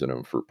using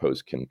them for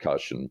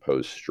post-concussion,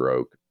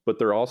 post-stroke, but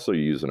they're also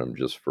using them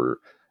just for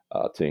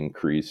to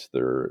increase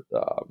their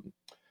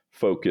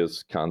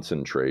focus,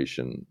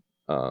 concentration,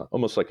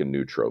 almost like a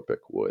nootropic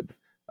would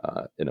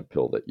in a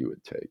pill that you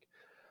would take.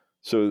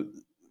 So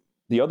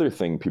the other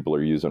thing people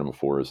are using them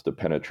for is to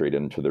penetrate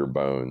into their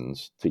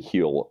bones, to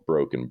heal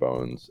broken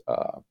bones.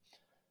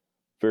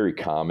 Very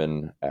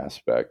common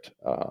aspect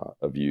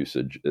of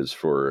usage is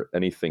for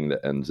anything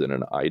that ends in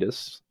an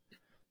itis,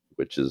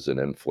 which is an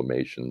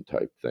inflammation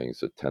type thing.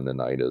 So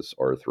tendonitis,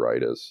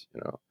 arthritis,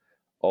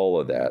 all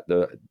of that.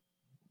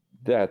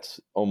 That's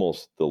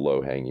almost the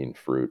low-hanging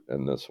fruit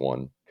in this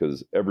one,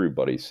 because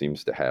everybody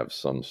seems to have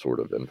some sort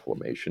of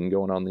inflammation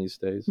going on these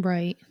days.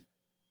 Right.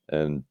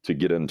 And to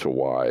get into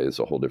why is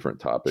a whole different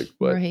topic.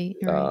 But, right.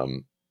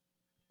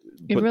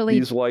 but really...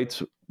 these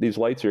lights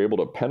are able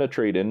to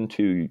penetrate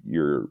into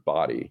your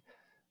body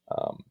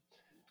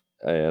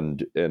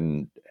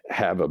and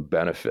have a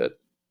benefit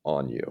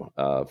on you.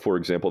 For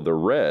example, the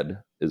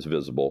red is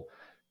visible.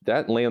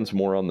 That lands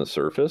more on the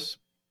surface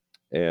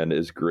and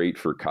is great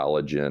for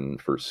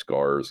collagen, for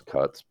scars,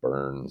 cuts,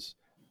 burns,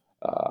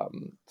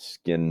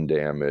 skin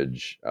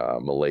damage,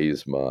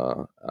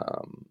 melasma,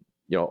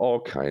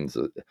 all kinds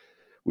of.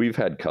 We've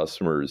had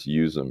customers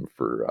use them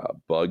for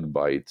bug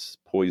bites,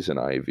 poison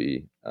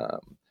ivy.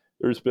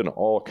 There's been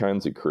all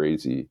kinds of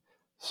crazy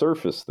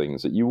surface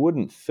things that you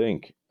wouldn't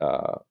think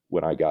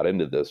when I got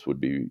into this would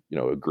be,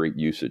 a great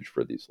usage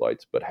for these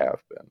lights, but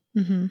have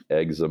been. Mm-hmm.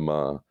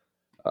 Eczema,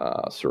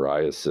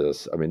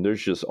 psoriasis. I mean,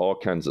 there's just all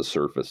kinds of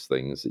surface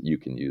things that you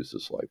can use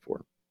this light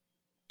for.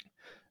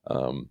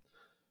 I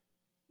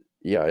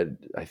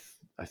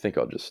think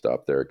I'll just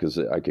stop there because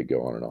I could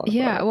go on and on.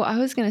 Yeah, well, I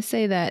was going to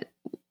say that,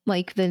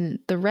 like the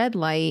red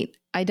light,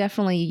 I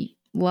definitely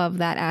love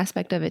that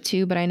aspect of it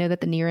too, but I know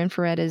that the near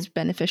infrared is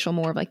beneficial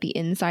more of like the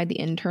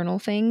internal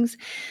things.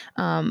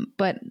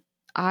 But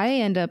I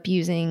end up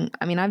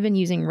I've been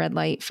using red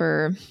light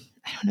for,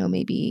 I don't know,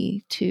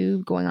 maybe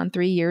 2 going on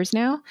 3 years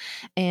now.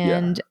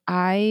 And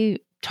I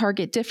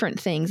target different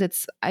things.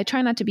 I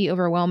try not to be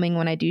overwhelming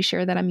when I do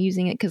share that I'm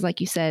using it, because like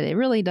you said, it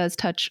really does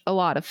touch a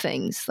lot of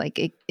things. Like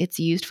it's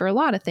used for a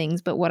lot of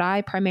things. But what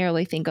I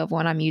primarily think of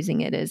when I'm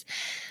using it is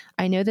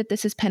I know that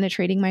this is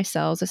penetrating my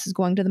cells. This is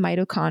going to the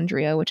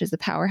mitochondria, which is the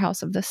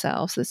powerhouse of the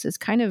cell. So this is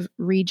kind of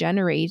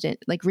regeneration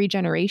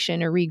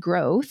or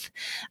regrowth.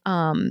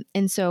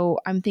 And so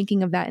I'm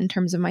thinking of that in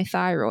terms of my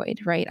thyroid,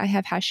 right? I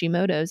have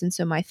Hashimoto's. And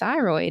so my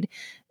thyroid,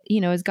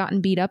 has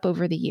gotten beat up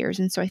over the years.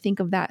 And so I think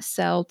of that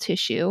cell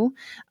tissue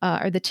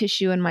or the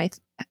tissue in my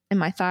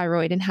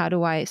thyroid, and how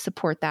do I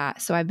support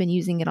that? So I've been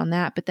using it on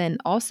that. But then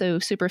also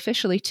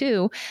superficially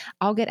too,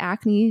 I'll get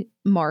acne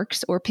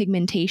marks or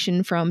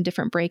pigmentation from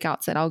different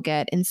breakouts that I'll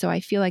get. And so I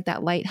feel like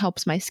that light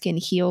helps my skin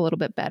heal a little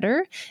bit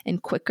better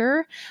and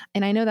quicker.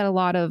 And I know that a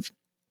lot of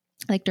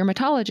like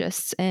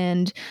dermatologists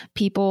and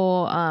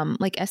people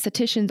like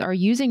estheticians are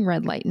using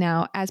red light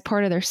now as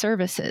part of their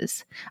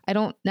services. I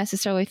don't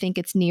necessarily think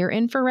it's near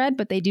infrared,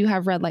 but they do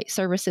have red light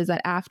services that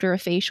after a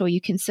facial,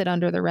 you can sit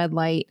under the red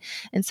light.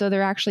 And so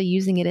they're actually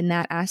using it in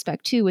that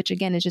aspect too, which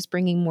again is just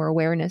bringing more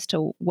awareness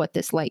to what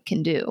this light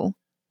can do.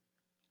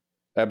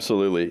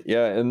 Absolutely.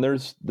 Yeah. And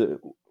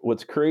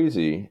what's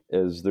crazy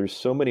is there's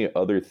so many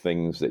other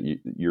things that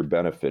you're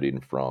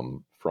benefiting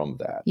from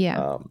that.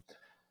 Yeah.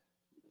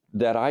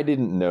 That I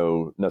didn't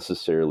know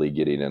necessarily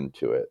getting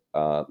into it.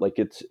 Like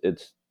it's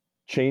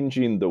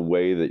changing the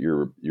way that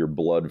your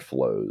blood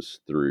flows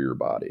through your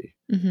body.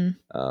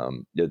 Mm-hmm.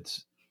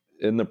 It's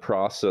in the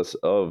process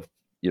of,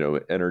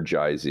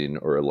 energizing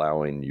or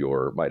allowing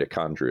your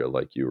mitochondria,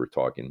 like you were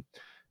talking.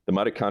 The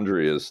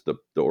mitochondria is the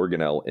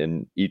organelle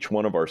in each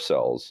one of our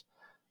cells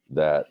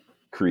that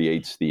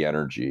creates the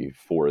energy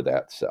for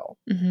that cell.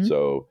 Mm-hmm.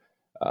 So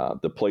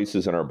the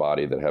places in our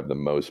body that have the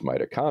most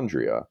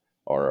mitochondria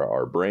are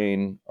our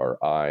brain, our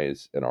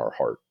eyes, and our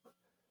heart.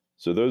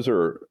 So those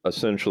are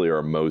essentially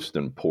our most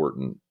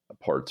important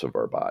parts of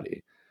our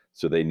body.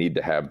 So they need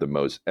to have the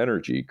most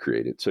energy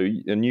created. So,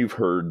 and you've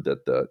heard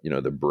that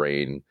the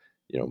brain,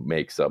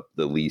 makes up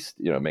the least,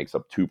 makes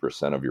up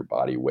 2% of your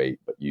body weight,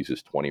 but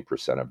uses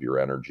 20% of your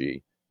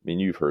energy. I mean,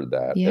 you've heard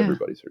that. Yeah.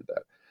 Everybody's heard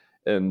that.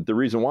 And the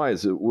reason why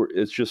is that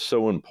it's just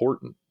so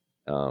important.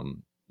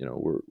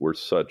 We're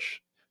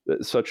such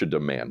a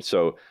demand.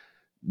 So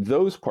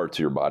those parts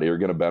of your body are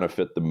going to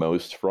benefit the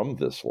most from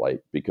this light,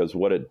 because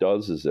what it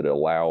does is it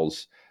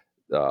allows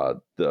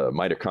the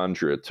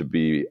mitochondria to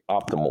be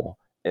optimal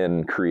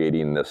in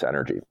creating this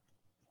energy.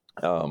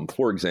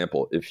 For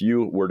example, if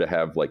you were to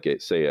have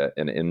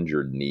an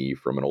injured knee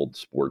from an old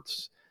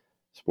sports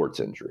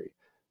injury,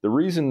 the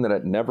reason that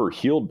it never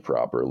healed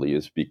properly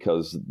is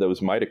because those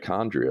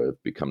mitochondria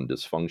have become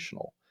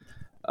dysfunctional.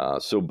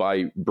 So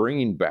by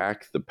bringing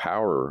back the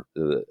power,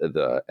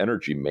 the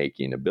energy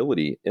making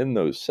ability in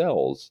those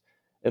cells,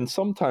 and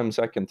sometimes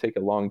that can take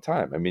a long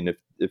time. I mean,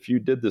 if you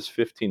did this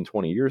 15,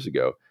 20 years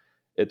ago,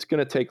 it's going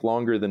to take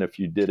longer than if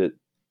you did it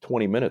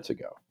 20 minutes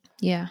ago.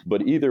 Yeah.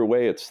 But either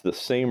way, it's the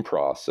same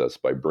process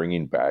by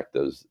bringing back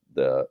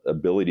the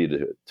ability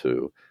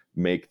to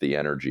make the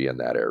energy in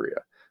that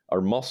area.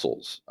 Our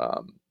muscles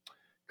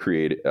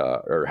create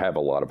or have a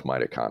lot of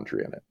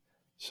mitochondria in it.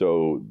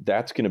 So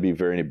that's going to be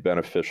very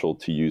beneficial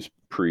to use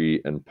pre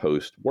and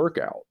post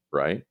workout,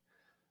 right?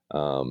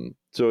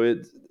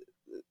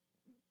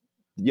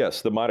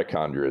 Yes, the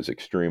mitochondria is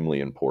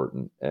extremely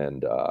important.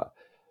 And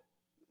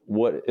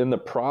what in the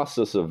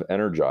process of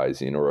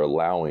energizing or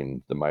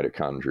allowing the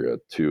mitochondria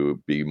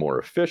to be more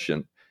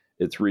efficient,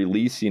 it's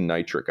releasing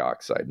nitric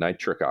oxide.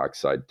 Nitric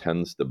oxide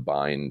tends to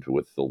bind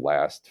with the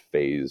last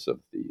phase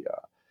of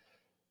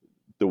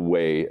the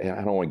way, and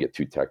I don't want to get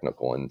too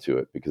technical into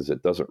it because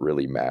it doesn't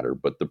really matter,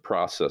 but the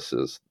process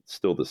is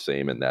still the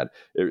same in that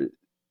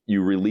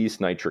you release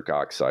nitric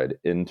oxide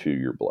into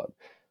your blood.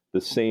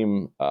 The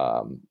same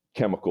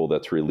chemical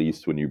that's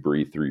released when you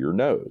breathe through your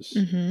nose.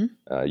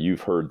 Mm-hmm.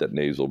 You've heard that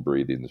nasal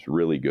breathing is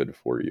really good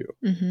for you.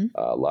 Mm-hmm.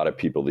 A lot of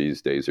people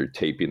these days are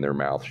taping their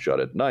mouth shut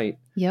at night.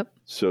 Yep.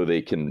 So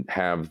they can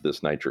have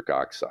this nitric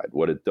oxide.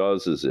 What it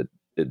does is it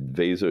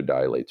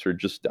vasodilates or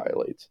just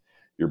dilates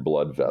your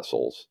blood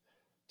vessels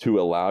to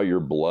allow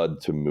your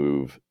blood to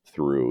move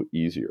through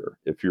easier.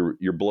 If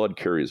your blood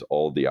carries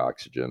all the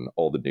oxygen,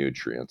 all the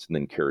nutrients, and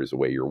then carries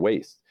away your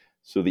waste.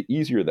 So the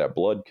easier that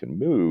blood can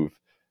move,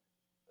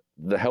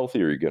 the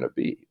healthier you're going to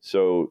be.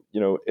 So,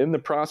 in the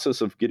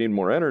process of getting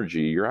more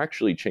energy, you're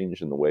actually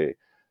changing the way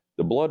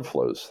the blood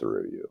flows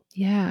through you.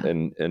 Yeah.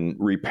 And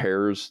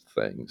repairs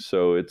things.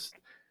 So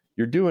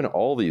you're doing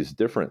all these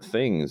different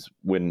things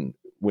when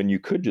you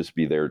could just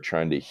be there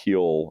trying to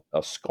heal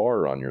a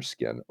scar on your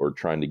skin or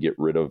trying to get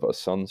rid of a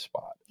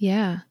sunspot.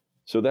 Yeah.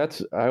 So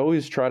I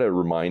always try to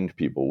remind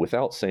people,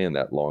 without saying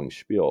that long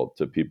spiel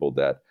to people,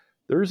 that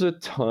there's a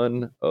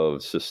ton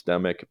of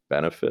systemic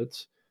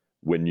benefits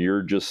when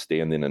you're just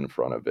standing in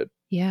front of it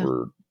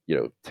for,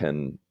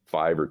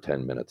 5 or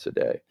 10 minutes a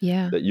day.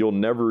 Yeah. That you'll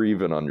never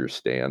even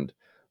understand,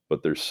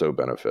 but they're so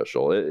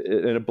beneficial. And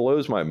it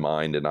blows my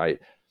mind. And I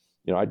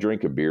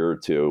drink a beer or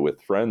two with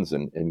friends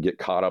and get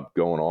caught up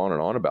going on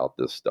and on about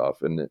this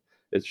stuff. And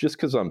it's just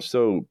because I'm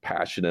so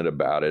passionate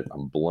about it.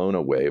 I'm blown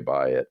away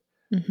by it.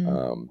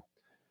 Mm-hmm.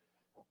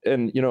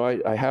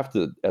 I have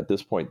to, at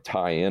this point,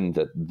 tie in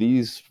that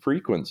these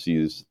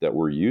frequencies that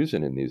we're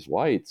using in these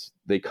lights,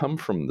 they come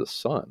from the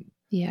sun.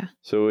 Yeah.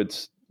 So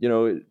it's, you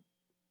know,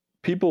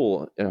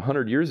 people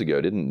 100 years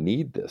ago didn't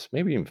need this,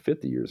 maybe even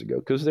 50 years ago,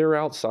 because they were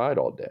outside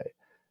all day.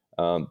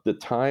 The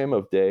time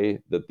of day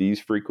that these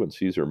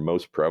frequencies are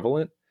most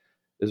prevalent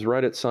is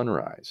right at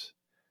sunrise.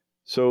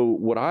 So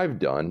what I've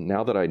done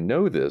now that I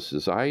know this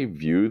is I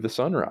view the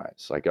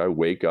sunrise. Like I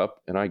wake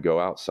up and I go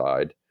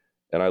outside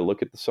and I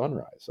look at the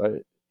sunrise.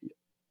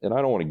 And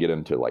I don't want to get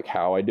into like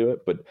how I do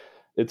it, but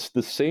it's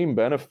the same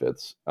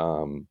benefits.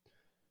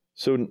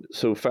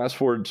 So fast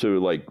forward to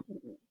like,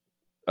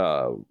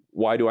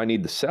 why do I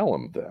need to sell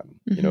them then?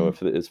 You know,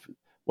 if it's,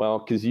 well,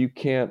 because you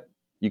can't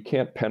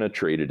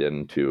penetrate it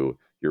into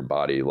your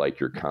body like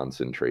you're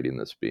concentrating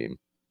this beam.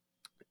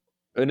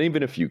 And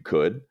even if you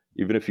could,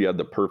 even if you had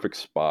the perfect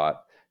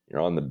spot, you're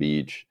on the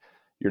beach,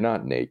 you're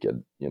not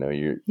naked. You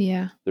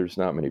know, there's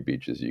not many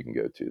beaches you can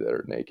go to that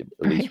are naked,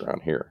 at least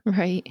around here.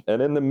 Right.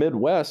 And in the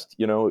Midwest,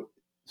 you know,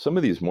 some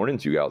of these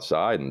mornings you go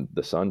outside and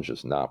the sun's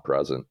just not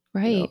present.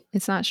 Right. You know?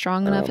 It's not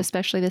strong enough,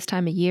 especially this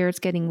time of year. It's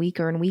getting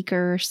weaker and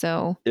weaker.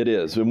 So it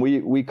is. And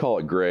we call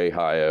it gray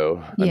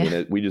Ohio. I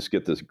mean, we just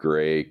get this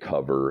gray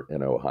cover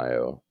in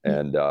Ohio.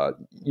 And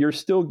you're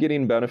still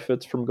getting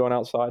benefits from going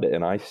outside,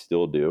 and I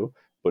still do.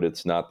 But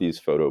it's not these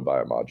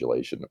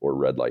photobiomodulation or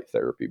red light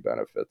therapy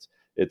benefits.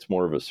 It's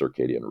more of a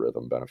circadian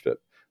rhythm benefit,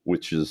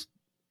 which is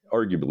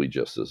arguably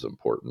just as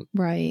important.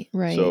 Right.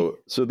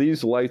 So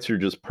these lights are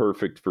just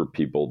perfect for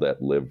people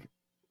that live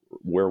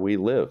where we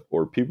live,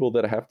 or people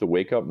that have to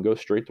wake up and go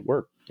straight to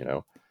work. You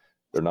know,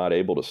 they're not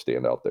able to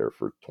stand out there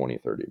for 20,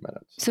 30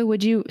 minutes.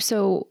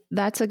 So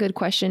that's a good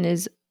question.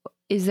 Is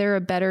there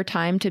a better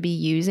time to be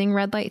using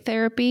red light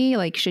therapy?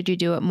 Like, should you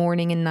do it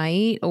morning and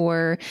night,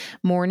 or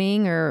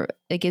morning, or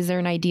like, is there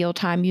an ideal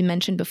time? You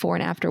mentioned before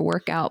and after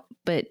workout,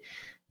 but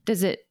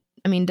does it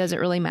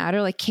really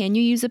matter? Like, can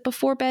you use it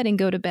before bed and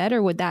go to bed,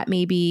 or would that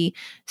maybe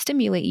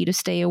stimulate you to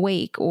stay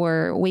awake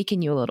or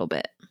waken you a little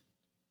bit?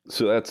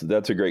 So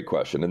that's a great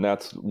question. And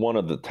that's one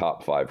of the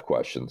top 5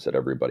 questions that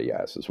everybody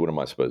asks is, what am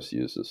I supposed to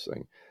use this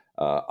thing?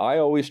 I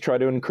always try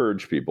to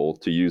encourage people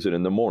to use it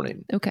in the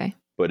morning. Okay.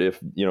 But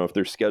if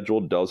their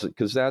schedule does it,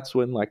 because that's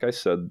when, like I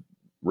said,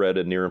 red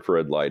and near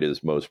infrared light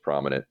is most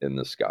prominent in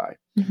the sky.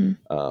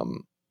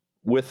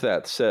 With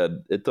that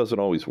said, it doesn't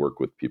always work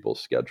with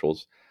people's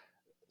schedules.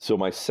 So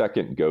my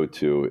second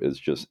go-to is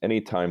just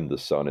anytime the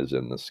sun is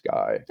in the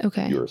sky,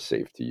 you are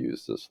safe to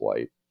use this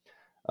light.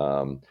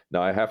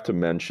 Now I have to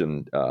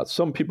mention,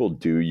 some people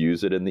do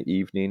use it in the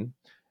evening,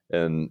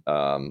 and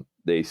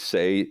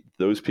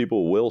those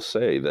people will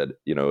say that,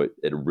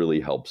 it really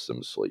helps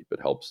them sleep.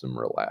 It helps them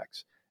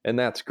relax. And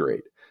that's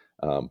great.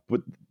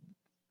 But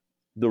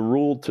the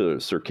rule to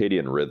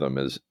circadian rhythm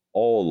is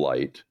all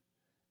light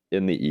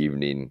in the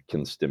evening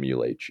can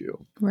stimulate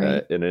you.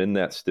 Right. And in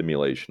that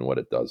stimulation, what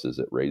it does is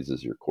it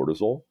raises your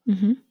cortisol.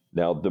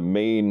 Now, the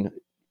main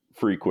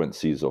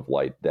frequencies of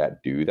light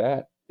that do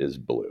that is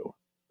blue,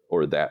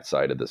 or that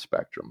side of the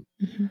spectrum.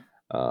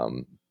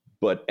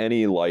 But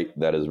any light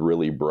that is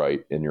really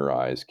bright in your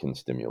eyes can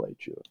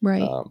stimulate you.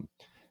 Right.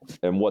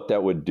 And what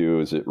that would do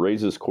is it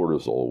raises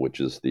cortisol,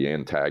 which is the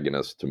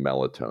antagonist to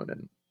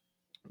melatonin.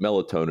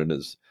 Melatonin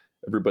is,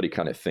 everybody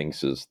kind of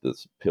thinks is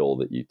this pill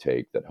that you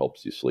take that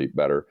helps you sleep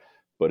better,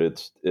 but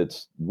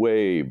it's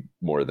way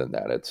more than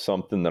that. It's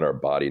something that our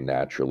body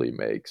naturally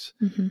makes,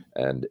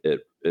 and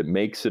it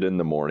makes it in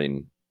the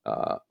morning.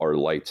 Our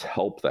lights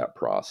help that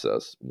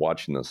process.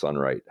 Watching the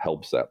sunrise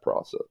helps that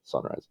process.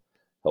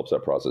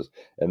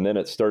 And then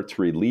it starts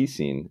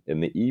releasing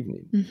in the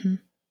evening.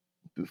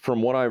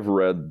 From what I've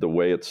read, the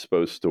way it's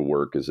supposed to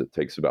work is it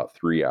takes about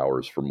 3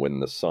 hours from when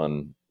the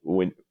sun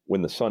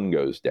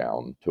goes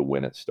down to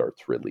when it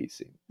starts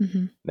releasing.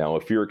 Now,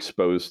 if you're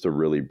exposed to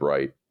really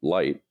bright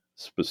light,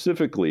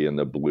 specifically in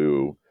the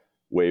blue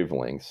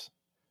wavelengths,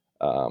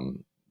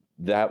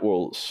 that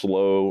will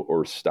slow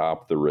or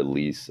stop the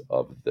release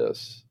of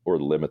this, or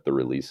limit the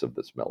release of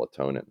this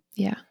melatonin.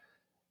 Yeah.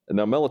 And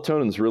now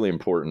melatonin is really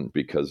important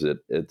because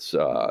it's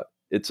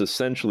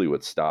essentially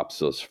what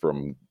stops us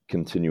from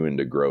continuing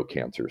to grow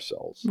cancer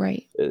cells.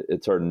 Right.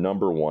 It's our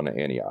number one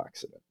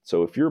antioxidant.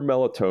 So if your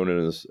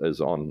melatonin is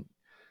on,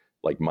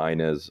 like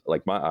mine is,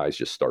 like my eyes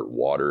just start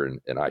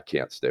watering and I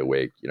can't stay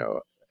awake,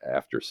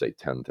 after say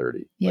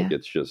 10:30. Yeah. Like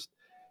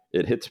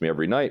it hits me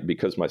every night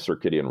because my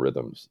circadian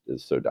rhythms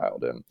is so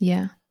dialed in.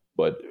 Yeah.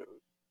 But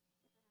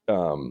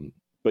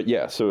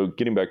yeah, so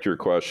getting back to your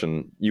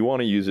question, you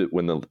want to use it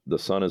when the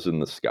sun is in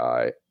the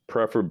sky,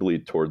 preferably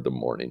toward the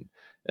morning.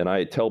 And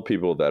I tell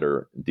people that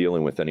are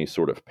dealing with any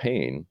sort of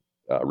pain,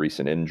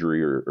 recent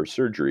injury or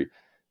surgery,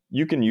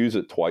 you can use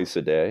it twice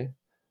a day.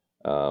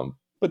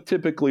 But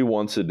typically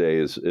once a day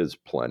is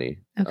plenty.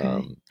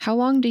 Okay. How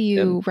long do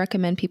you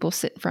recommend people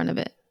sit in front of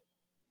it?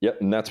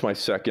 Yep. And that's my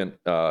second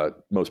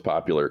most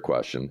popular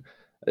question,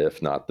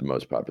 if not the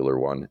most popular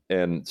one.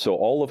 And so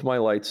all of my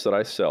lights that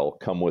I sell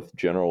come with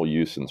general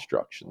use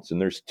instructions. And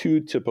there's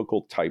 2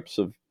 typical types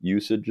of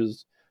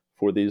usages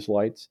for these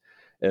lights.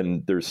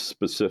 And there's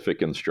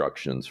specific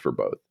instructions for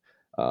both.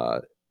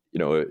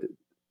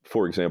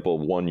 For example,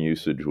 one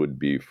usage would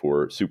be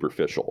for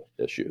superficial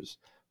issues,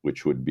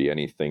 which would be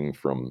anything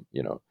from,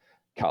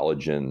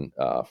 collagen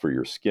for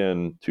your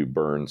skin to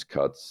burns,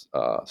 cuts,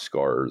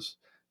 scars,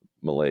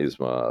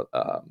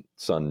 melasma,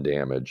 sun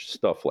damage,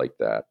 stuff like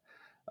that.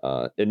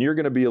 And you're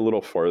going to be a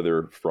little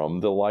farther from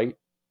the light,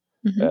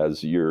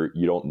 as you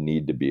don't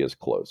need to be as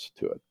close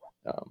to it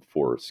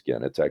for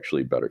skin. It's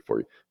actually better for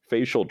you.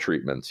 Facial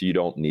treatments, you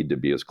don't need to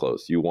be as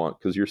close. You want,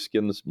 because your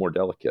skin's more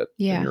delicate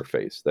in your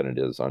face than it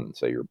is on,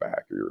 say, your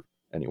back or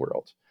anywhere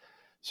else.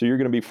 So you're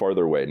going to be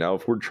farther away. Now,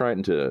 if we're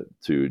trying to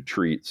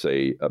treat,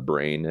 say, a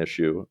brain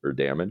issue or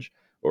damage,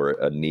 or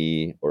a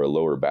knee or a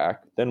lower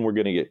back, then we're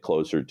going to get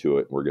closer to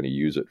it. We're going to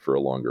use it for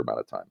a longer amount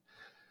of time.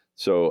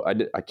 So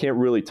I can't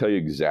really tell you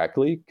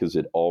exactly, because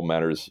it all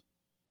matters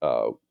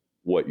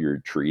what you're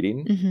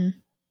treating.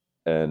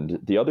 And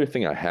the other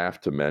thing I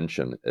have to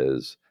mention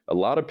is a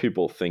lot of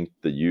people think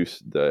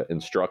the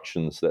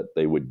instructions that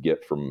they would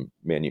get from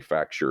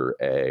manufacturer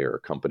A or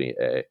company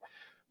A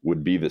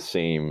would be the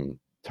same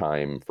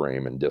time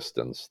frame and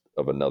distance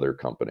of another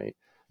company.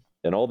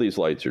 And all these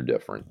lights are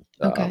different.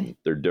 Okay.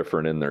 They're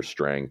different in their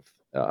strength.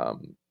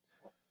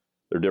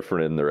 They're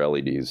different in their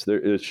LEDs.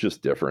 It's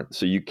just different.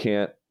 So you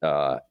can't,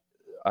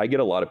 I get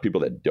a lot of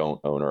people that don't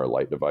own our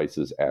light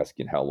devices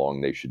asking how long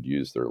they should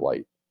use their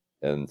light.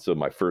 And so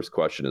my first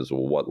question is,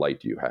 well, what light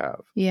do you have?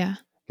 Yeah.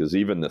 Because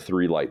even the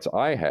 3 lights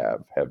I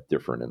have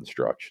different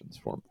instructions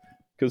for them,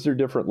 because they're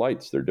different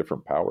lights. They're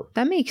different power.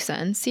 That makes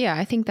sense. Yeah.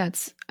 I think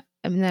that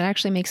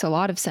actually makes a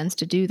lot of sense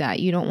to do that.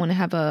 You don't want to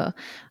have a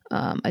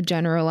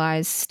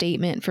generalized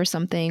statement for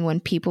something when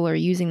people are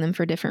using them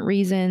for different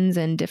reasons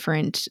and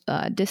different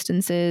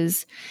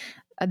distances.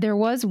 There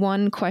was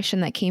one question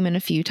that came in a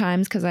few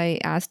times, because I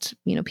asked,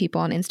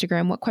 people on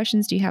Instagram, what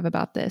questions do you have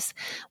about this?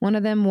 One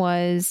of them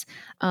was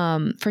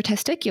for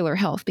testicular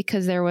health,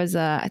 because there was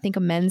I think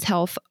a Men's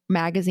Health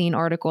magazine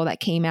article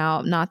that came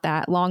out not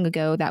that long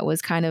ago that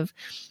was kind of,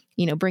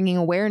 bringing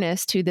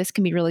awareness to this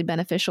can be really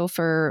beneficial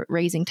for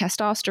raising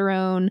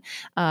testosterone,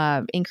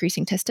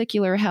 increasing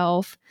testicular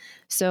health.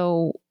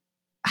 So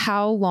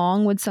how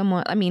long would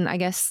someone, I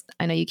guess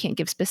I know you can't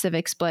give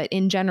specifics, but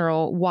in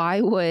general, why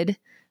would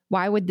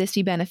this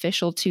be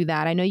beneficial to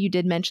that? I know you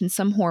did mention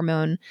some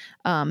hormone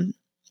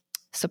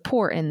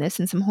support in this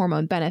and some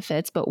hormone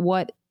benefits, but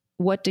what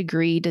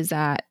degree does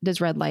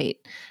red light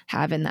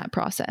have in that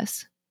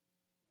process?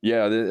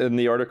 Yeah, and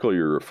the article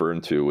you're referring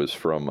to was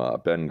from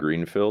Ben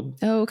Greenfield.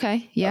 Oh,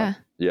 okay. Yeah.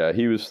 Yeah,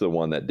 he was the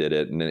one that did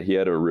it, and he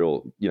had a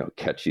real,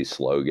 catchy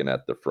slogan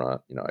at the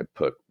front. I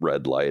put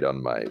red light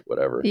on my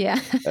whatever. Yeah.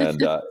 And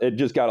it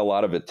just got a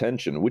lot of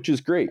attention, which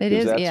is great. It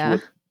is, yeah.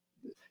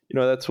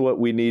 That's what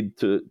we need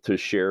to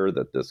share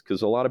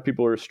because a lot of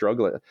people are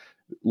struggling.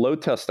 Low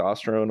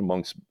testosterone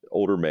amongst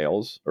older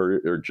males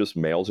or just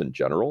males in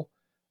general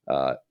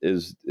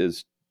is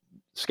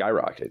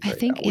skyrocketing. I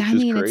think,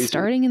 it's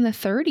starting in the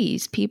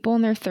 30s. People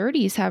in their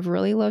 30s have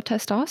really low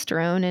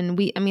testosterone.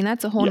 And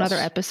that's a whole nother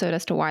episode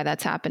as to why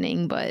that's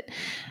happening. But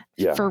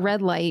for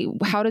red light,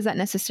 how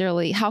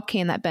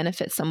can that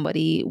benefit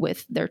somebody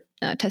with their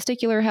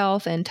testicular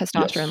health and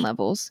testosterone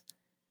levels?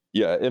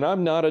 Yeah. And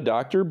I'm not a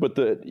doctor, but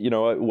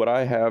what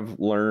I have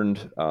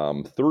learned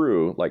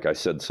through, like I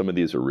said, some of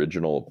these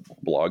original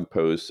blog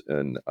posts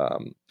and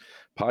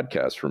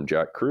podcasts from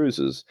Jack Kruse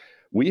is,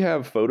 we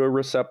have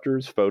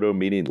photoreceptors, photo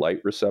meaning light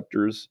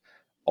receptors,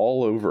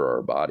 all over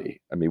our body.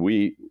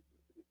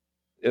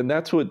 And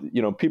that's what,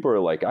 people are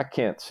like, I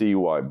can't see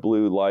why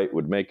blue light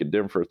would make a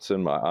difference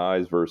in my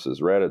eyes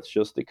versus red. It's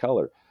just the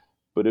color.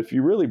 But if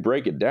you really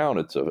break it down,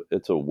 it's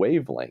a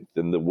wavelength,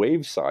 and the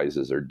wave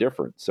sizes are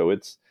different. So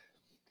it's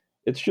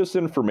just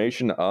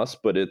information to us,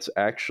 but it's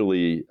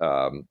actually,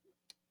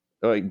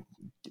 let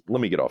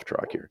me get off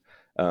track here.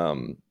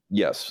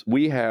 Yes,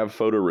 we have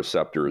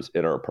photoreceptors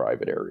in our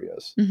private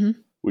areas,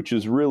 which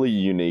is really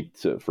unique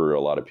for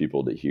a lot of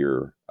people to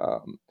hear.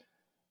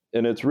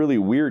 And it's really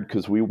weird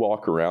because we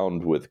walk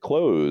around with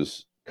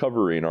clothes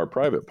covering our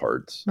private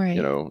parts,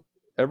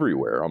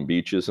 everywhere on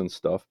beaches and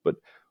stuff. But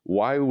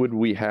why would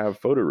we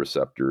have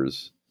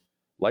photoreceptors,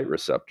 light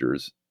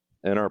receptors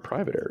in our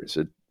private areas?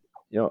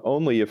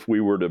 Only if we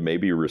were to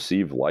maybe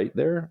receive light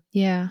there.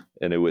 Yeah.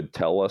 And it would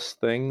tell us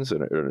things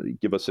and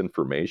give us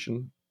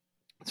information.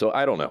 So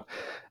I don't know.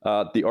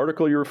 The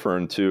article you're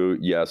referring to,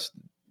 yes,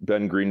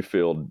 Ben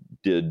Greenfield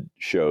did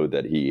show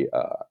that he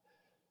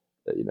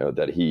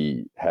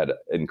had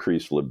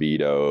increased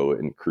libido,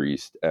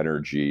 increased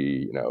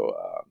energy,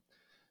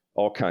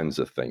 all kinds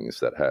of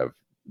things that have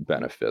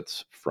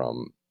benefits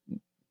from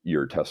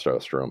your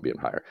testosterone being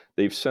higher.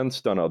 They've since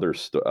done other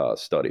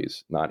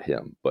studies, not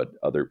him, but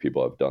other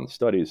people have done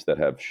studies that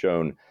have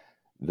shown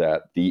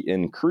that the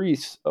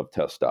increase of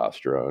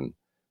testosterone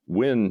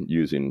when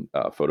using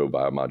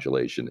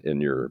photobiomodulation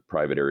in your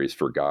private areas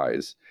for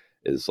guys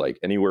is like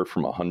anywhere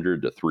from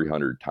 100 to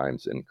 300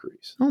 times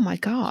increase. Oh my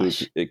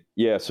gosh.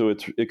 So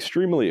it's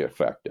extremely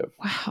effective.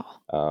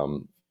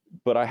 Wow.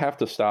 But I have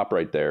to stop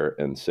right there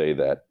and say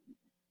that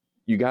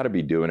you got to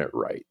be doing it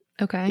right.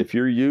 Okay. If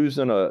you're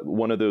using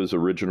one of those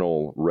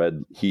original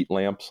red heat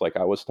lamps like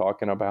I was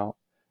talking about,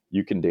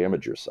 you can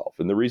damage yourself.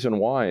 And the reason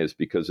why is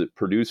because it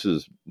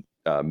produces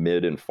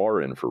mid and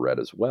far infrared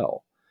as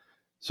well.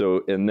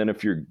 So, and then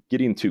if you're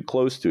getting too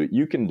close to it,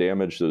 you can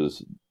damage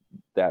those.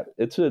 That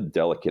it's a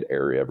delicate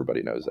area.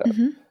 Everybody knows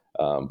that.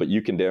 But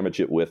you can damage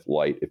it with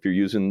light if you're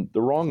using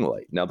the wrong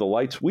light. Now, the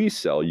lights we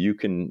sell, you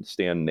can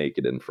stand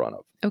naked in front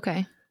of.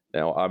 Okay.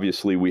 Now,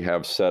 obviously, we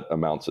have set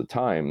amounts of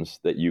times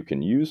that you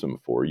can use them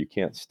for. You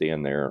can't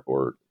stand there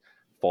or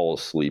fall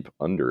asleep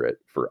under it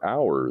for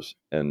hours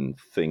and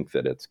think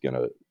that it's going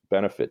to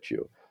benefit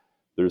you.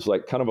 There's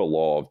like kind of a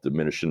law of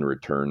diminishing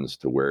returns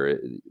to where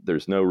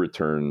there's no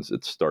returns.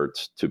 It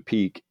starts to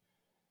peak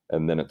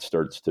and then it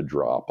starts to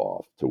drop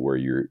off to where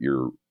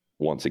you're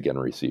once again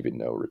receiving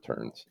no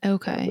returns.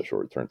 Okay. The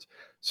short returns.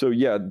 So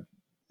yeah,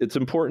 it's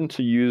important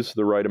to use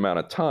the right amount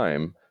of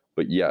time.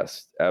 But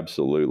yes,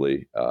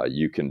 absolutely,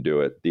 you can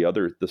do it.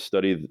 The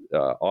study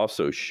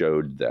also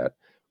showed that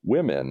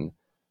women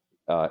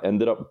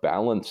ended up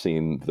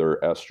balancing their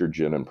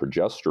estrogen and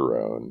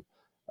progesterone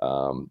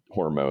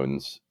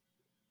hormones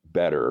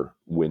better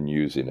when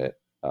using it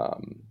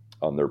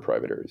on their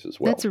private areas as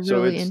well. That's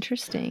really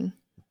interesting.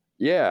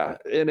 Yeah,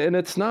 and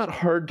it's not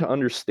hard to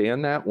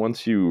understand that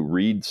once you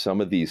read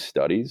some of these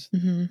studies,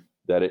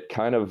 that it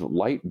kind of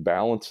light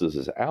balances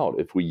us out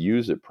if we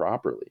use it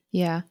properly.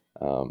 Yeah.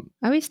 I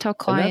always tell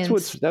clients.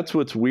 And that's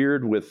what's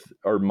weird with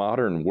our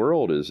modern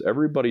world is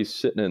everybody's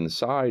sitting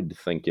inside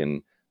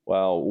thinking,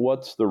 well,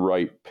 what's the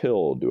right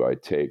pill do I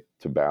take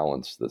to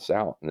balance this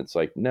out? And it's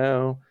like,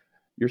 no,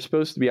 you're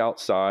supposed to be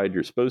outside.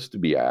 You're supposed to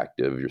be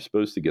active. You're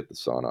supposed to get the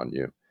sun on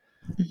you.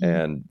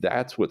 And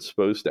that's what's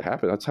supposed to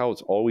happen. That's how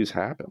it's always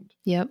happened.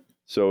 Yep.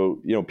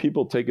 So,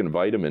 people taking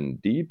vitamin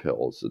D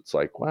pills, it's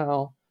like,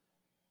 well,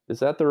 is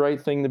that the right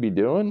thing to be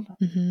doing?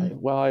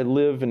 I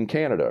live in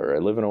Canada or I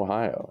live in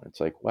Ohio. It's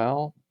like,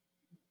 well,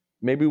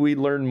 maybe we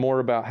learn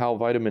more about how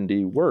vitamin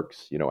D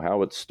works,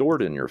 how it's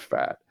stored in your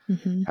fat,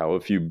 how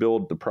if you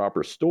build the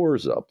proper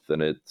stores up,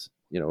 then it's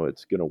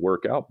going to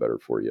work out better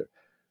for you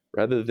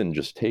rather than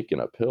just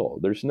taking a pill.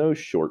 There's no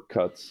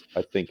shortcuts,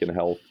 I think, in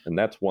health. And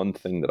that's one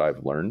thing that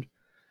I've learned.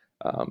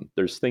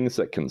 There's things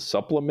that can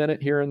supplement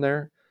it here and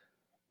there,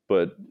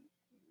 but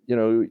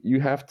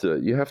you have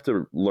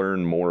to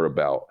learn more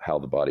about how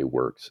the body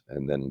works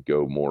and then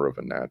go more of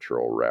a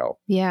natural route.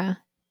 Yeah.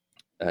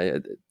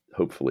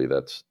 Hopefully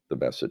that's the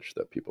message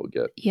that people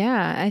get.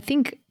 Yeah,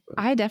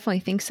 I definitely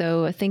think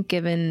so. I think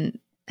given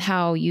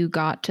how you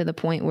got to the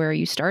point where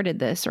you started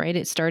this, right?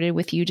 It started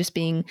with you just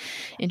being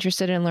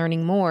interested in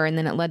learning more, and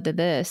then it led to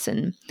this.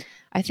 And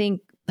I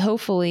think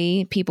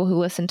hopefully people who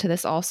listen to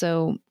this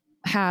also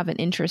have an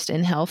interest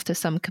in health to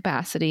some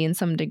capacity and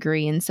some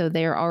degree. And so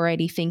they're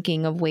already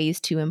thinking of ways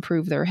to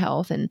improve their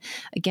health. And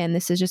again,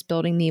 this is just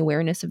building the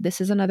awareness of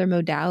this is another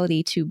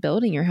modality to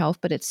building your health,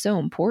 but it's so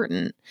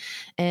important.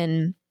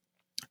 And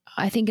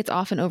I think it's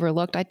often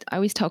overlooked. I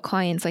always tell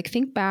clients,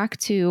 think back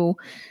to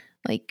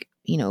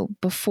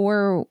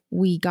before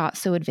we got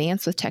so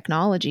advanced with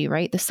technology,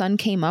 right? The sun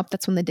came up.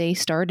 That's when the day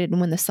started. And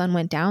when the sun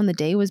went down, the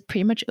day was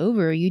pretty much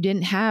over. You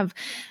didn't have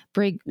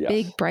big,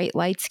 bright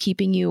lights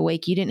keeping you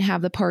awake. You didn't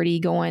have the party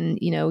going,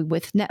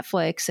 with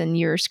Netflix and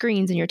your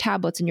screens and your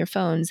tablets and your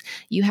phones.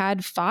 You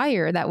had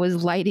fire that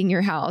was lighting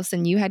your house,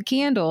 and you had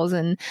candles,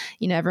 and,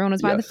 everyone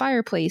was by the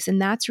fireplace. And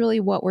that's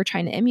really what we're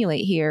trying to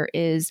emulate here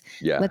is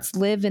let's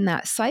live in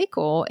that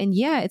cycle. And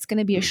it's going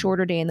to be a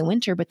shorter day in the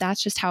winter, but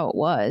that's just how it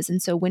was.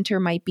 And so winter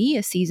might be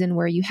a season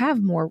where you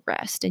have more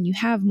rest and you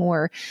have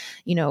more,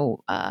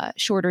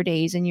 shorter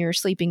days, and you're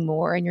sleeping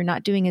more and you're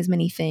not doing as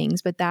many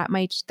things, but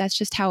that's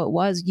just how it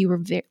was. You were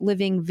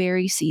living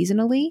very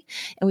seasonally,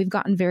 and we've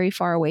gotten very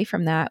far away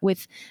from that.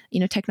 With,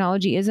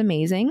 technology is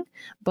amazing,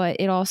 but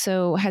it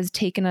also has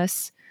taken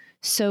us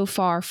so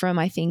far from,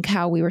 I think,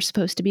 how we were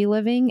supposed to be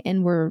living.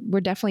 And we're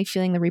definitely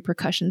feeling the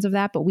repercussions of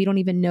that, but we don't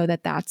even know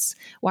that that's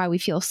why we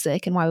feel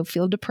sick and why we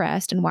feel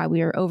depressed and why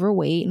we are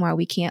overweight and why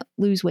we can't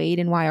lose weight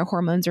and why our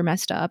hormones are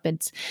messed up.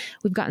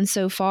 We've gotten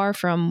so far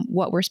from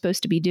what we're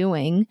supposed to be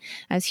doing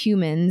as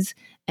humans.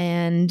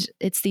 And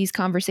it's these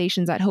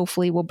conversations that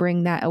hopefully will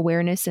bring that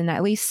awareness and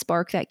at least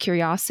spark that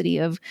curiosity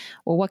of,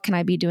 well, what can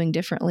I be doing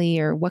differently,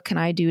 or what can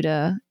I do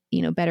to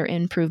better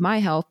improve my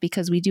health,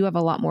 because we do have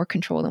a lot more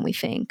control than we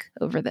think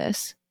over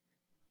this.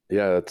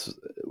 Yeah, that's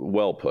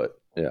well put.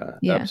 Yeah.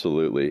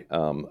 Absolutely.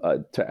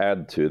 To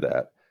add to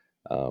that,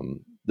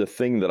 the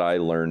thing that I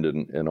learned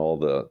in all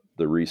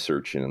the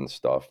researching and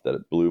stuff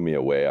that blew me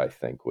away, I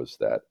think, was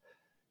that,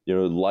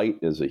 light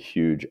is a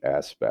huge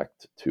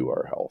aspect to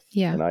our health.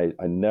 Yeah. And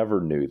I never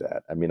knew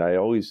that. I mean, I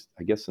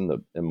guess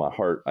in my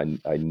heart,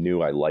 I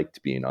knew I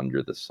liked being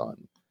under the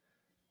sun.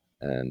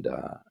 And,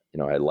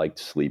 I liked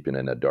sleeping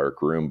in a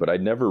dark room, but I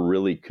never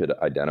really could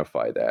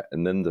identify that.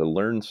 And then to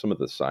learn some of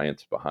the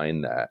science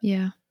behind that,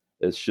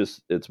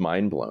 it's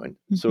mind blowing.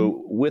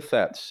 So with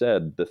that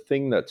said, the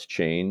thing that's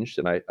changed,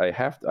 and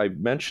I've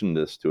mentioned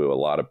this to a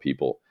lot of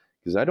people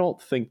because I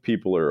don't think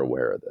people are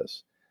aware of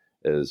this,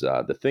 is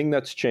the thing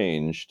that's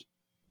changed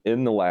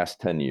in the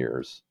last 10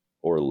 years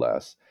or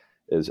less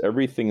is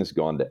everything has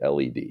gone to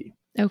LED.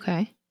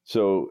 Okay.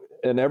 So,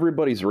 and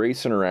everybody's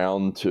racing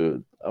around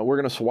to, we're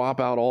going to swap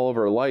out all of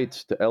our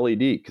lights to LED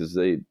because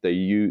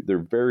they're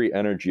very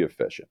energy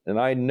efficient. And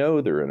I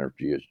know they're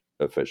energy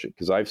efficient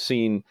because I've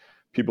seen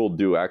people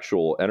do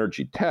actual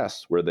energy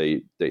tests where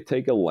they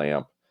take a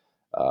lamp,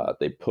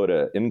 they put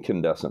an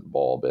incandescent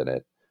bulb in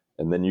it,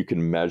 and then you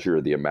can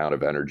measure the amount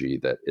of energy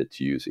that it's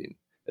using.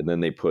 And then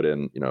they put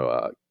in,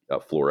 a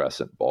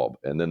fluorescent bulb,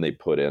 and then they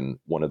put in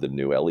one of the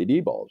new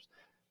LED bulbs.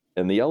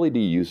 And the LED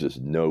uses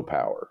no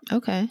power.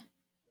 Okay.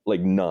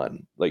 Like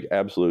none, like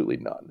absolutely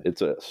none.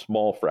 It's a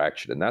small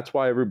fraction. And that's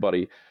why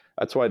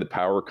the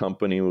power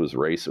company was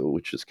racing,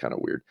 which is kind of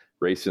weird,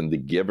 racing to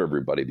give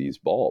everybody these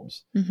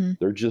bulbs. Mm-hmm.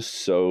 They're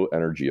just so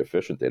energy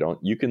efficient.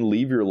 You can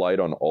leave your light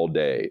on all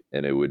day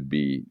and it would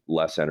be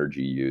less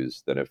energy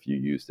used than if you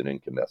used an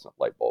incandescent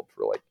light bulb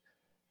for like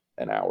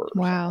an hour.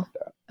 Wow. Like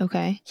that.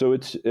 Okay. So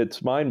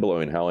it's mind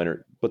blowing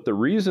but the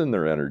reason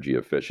they're energy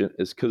efficient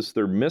is because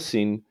they're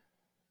missing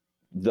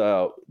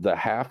the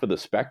half of the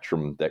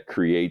spectrum that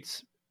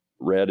creates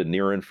red and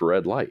near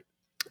infrared light.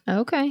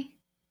 Okay.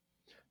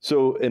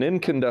 So an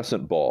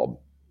incandescent bulb,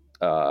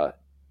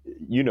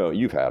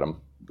 you've had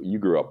them. You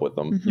grew up with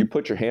them. Mm-hmm. You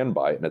put your hand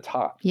by it and it's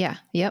hot. Yeah.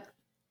 Yep.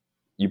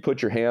 You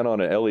put your hand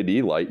on an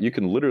LED light, you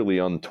can literally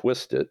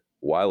untwist it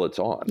while it's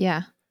on.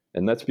 Yeah.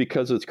 And that's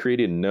because it's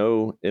creating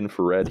no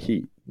infrared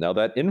heat. Now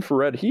that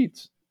infrared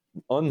heat's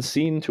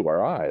unseen to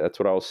our eye. That's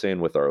what I was saying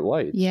with our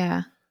lights.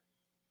 Yeah.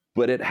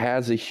 But it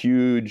has a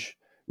huge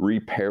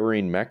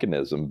repairing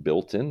mechanism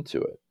built into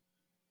it.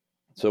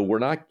 So we're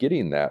not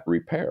getting that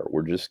repair.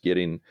 We're just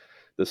getting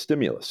the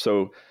stimulus.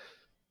 So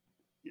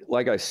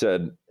like I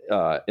said,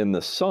 in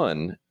the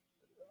sun,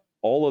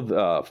 all of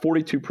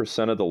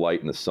 42% of the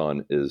light in the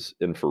sun is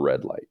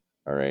infrared light.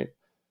 All right.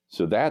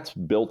 So that's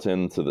built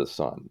into the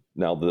sun.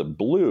 Now the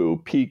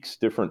blue peaks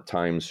different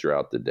times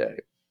throughout the day.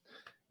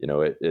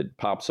 It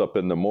pops up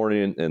in the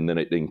morning and then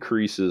it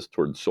increases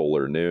towards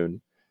solar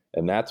noon.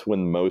 And that's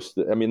when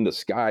the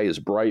sky is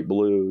bright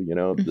blue,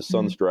 Mm-hmm. the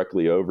sun's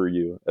directly over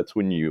you. That's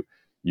when you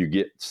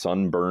get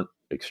sunburnt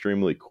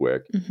extremely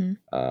quick.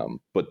 Mm-hmm.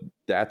 But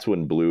that's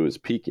when blue is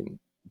peaking.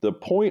 The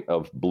point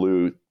of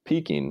blue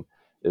peaking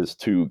is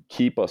to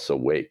keep us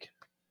awake.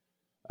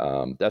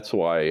 That's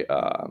why,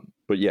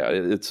 but yeah,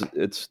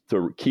 it's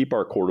to keep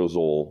our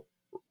cortisol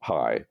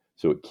high.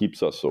 So it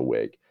keeps us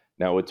awake.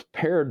 Now it's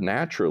paired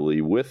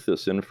naturally with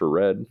this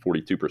infrared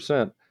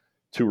 42%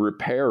 to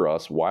repair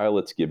us while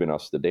it's giving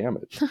us the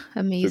damage.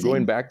 Amazing. So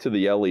going back to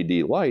the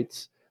LED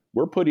lights,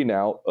 we're putting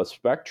out a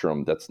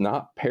spectrum that's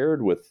not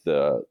paired with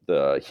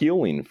the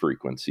healing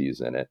frequencies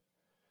in it.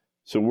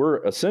 So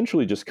we're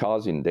essentially just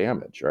causing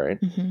damage,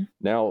 right? Mm-hmm.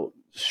 Now,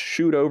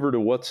 shoot over to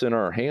what's in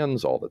our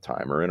hands all the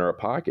time or in our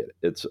pocket.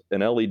 It's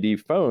an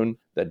LED phone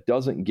that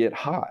doesn't get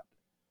hot.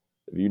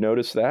 Have you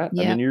noticed that?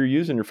 Yep. I mean, you're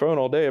using your phone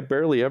all day. It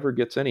barely ever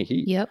gets any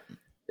heat. Yep.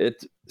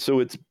 So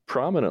it's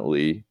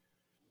prominently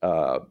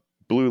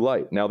blue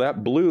light. Now,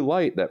 that blue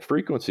light, that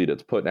frequency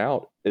that's putting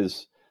out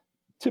is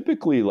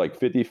typically like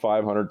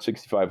 5,500,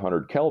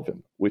 6,500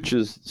 Kelvin, which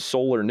is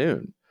solar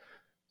noon.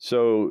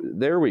 So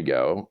there we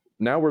go.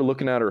 Now we're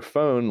looking at our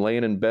phone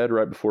laying in bed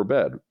right before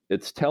bed.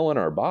 It's telling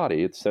our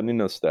body, it's sending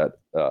us that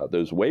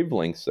those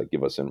wavelengths that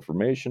give us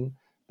information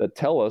that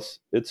tell us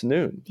it's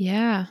noon.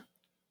 Yeah.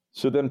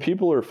 So then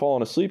people are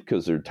falling asleep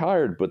because they're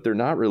tired, but they're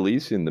not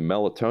releasing the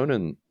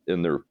melatonin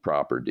in their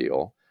proper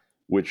deal,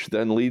 which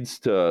then leads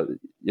to,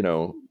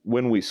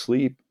 when we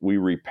sleep, we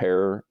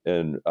repair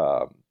and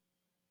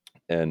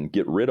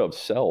get rid of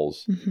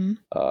cells,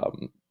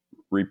 Mm-hmm.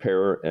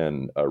 repair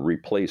and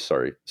replace,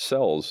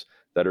 cells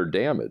that are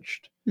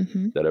damaged,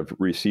 Mm-hmm. that have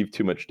received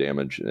too much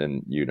damage,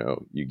 and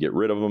you get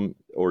rid of them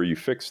or you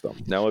fix them.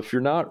 Now, if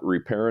you're not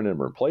repairing and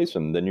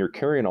replacing, then you're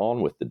carrying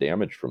on with the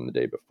damage from the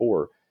day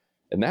before,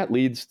 and that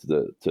leads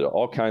to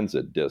all kinds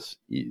of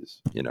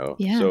dis-ease.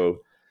 Yeah.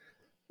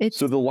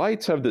 So the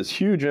lights have this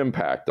huge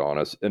impact on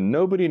us, and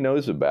nobody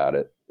knows about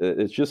it.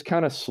 It's just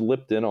kind of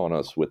slipped in on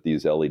us with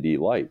these LED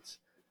lights.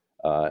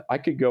 I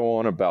could go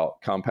on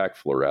about compact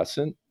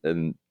fluorescent,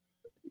 and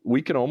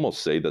we can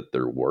almost say that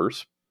they're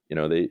worse.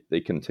 They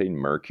contain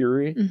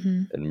mercury,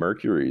 Mm-hmm. and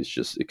mercury is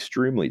just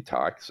extremely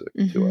toxic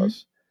Mm-hmm. to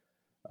us,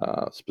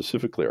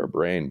 specifically our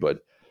brain. But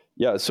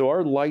yeah, so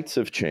our lights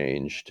have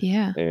changed,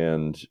 Yeah.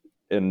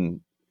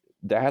 and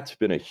that's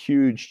been a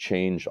huge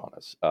change on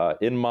us.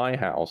 In my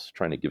house,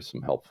 trying to give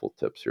some helpful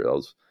tips here. That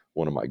was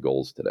one of my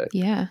goals today.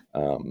 Yeah.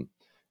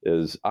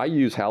 Is I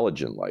use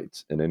halogen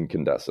lights and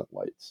incandescent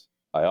lights.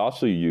 I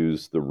also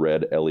use the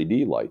red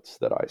LED lights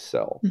that I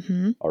sell.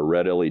 Mm-hmm. Our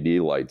red LED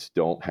lights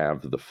don't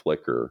have the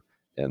flicker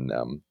in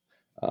them,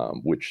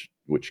 which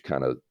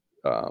kind of,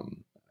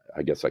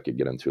 I guess I could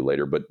get into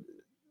later, but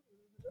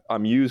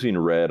I'm using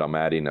red. I'm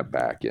adding it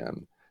back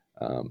in.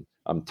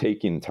 I'm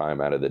taking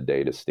time out of the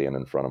day to stand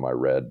in front of my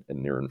red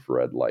and near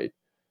infrared light.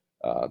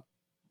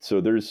 So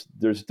there's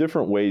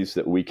different ways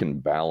that we can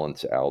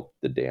balance out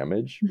the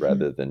damage, Mm-hmm.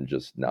 rather than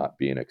just not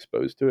being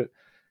exposed to it.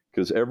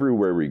 because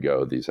everywhere we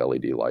go, these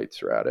LED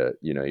lights are at it.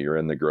 You know, you're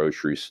in the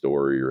grocery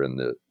store, you're in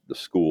the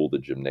school, the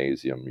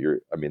gymnasium.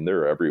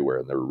 They're everywhere,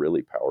 and they're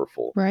really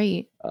powerful.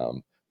 Right.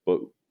 But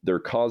they're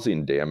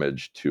causing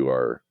damage to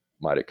our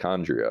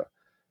mitochondria,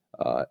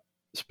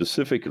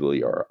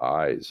 specifically our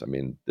eyes. I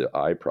mean, the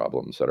eye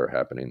problems that are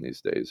happening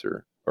these days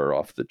are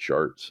off the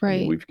charts. Right. I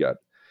mean,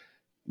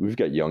 we've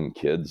got young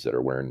kids that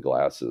are wearing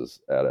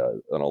glasses at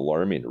an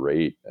alarming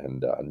rate,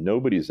 and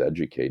nobody's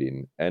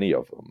educating any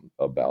of them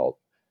about,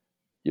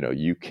 you know,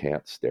 you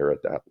can't stare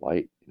at that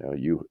light. You know,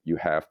 you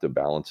have to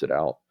balance it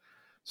out.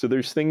 So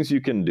there's things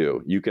you can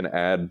do. You can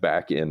add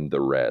back in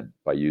the red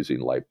by using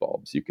light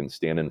bulbs. You can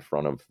stand in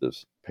front of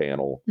this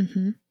panel,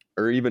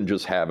 or even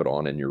just have it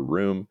on in your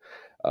room.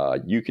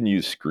 You can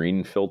use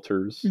screen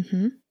filters.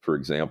 For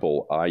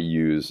example, I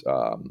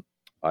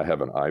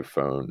have an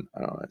iPhone,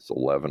 I don't know, it's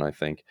 11, I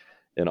think.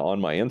 And on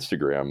my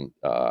Instagram,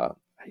 I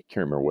can't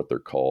remember what they're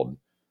called,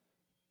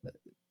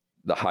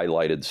 the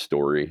highlighted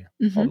story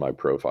on my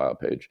profile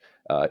page.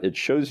 It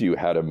shows you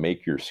how to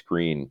make your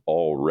screen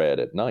all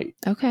red at night.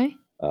 Okay.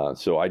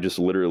 So I just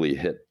literally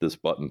hit this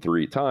button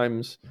 3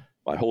 times,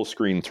 my whole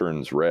screen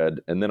turns red,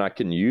 and then I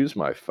can use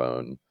my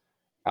phone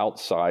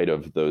outside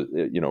of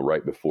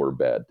right before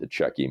bed to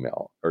check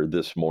email, or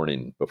this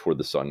morning before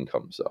the sun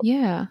comes up.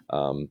 Yeah.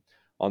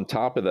 On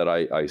top of that,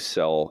 I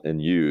sell and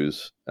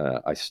use,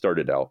 I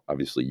started out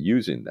obviously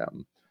using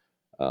them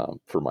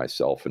for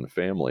myself and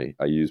family.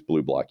 I use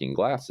blue blocking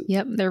glasses.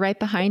 Yep. They're right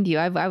behind you.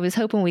 I was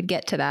hoping we'd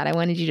get to that. I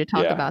wanted you to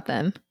talk about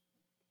them.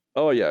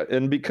 Oh yeah.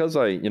 And because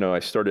I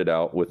started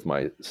out with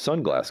my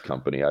sunglass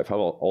company, I've had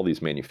all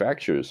these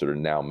manufacturers that are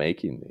now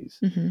making these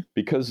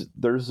because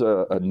there's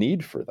a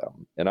need for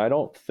them. And I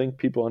don't think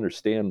people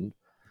understand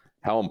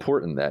how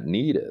important that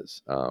need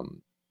is.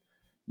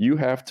 You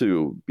have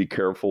to be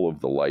careful of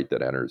the light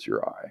that enters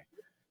your eye,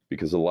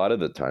 because a lot of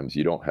the times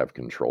you don't have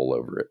control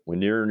over it.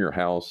 When you're in your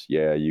house,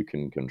 yeah, you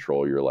can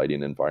control your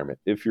lighting environment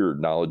if you're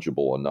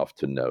knowledgeable enough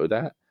to know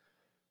that.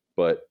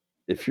 But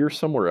if you're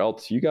somewhere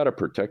else, you got to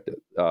protect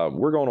it.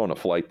 We're going on a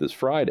flight this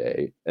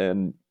Friday,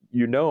 and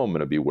I'm going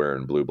to be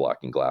wearing blue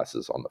blocking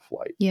glasses on the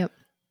flight. Yep.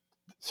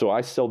 So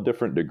I sell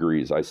different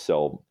degrees. I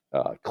sell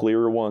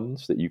clear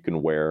ones that you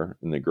can wear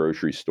in the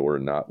grocery store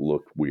and not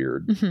look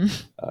weird,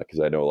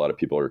 because I know a lot of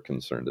people are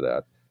concerned of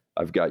that.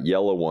 I've got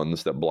yellow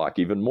ones that block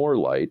even more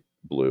light,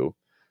 blue,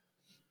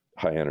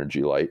 high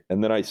energy light.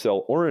 And then I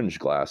sell orange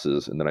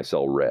glasses, and then I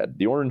sell red.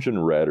 The orange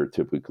and red are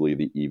typically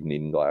the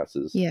evening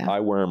glasses. Yeah. I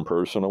wear them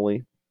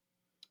personally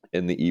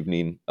in the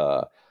evening.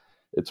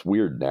 It's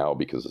weird now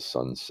because the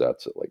sun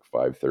sets at like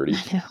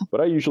 5:30,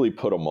 but I usually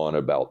put them on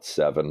about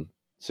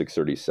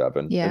 6:37,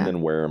 and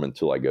then wear them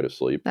until I go to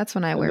sleep. That's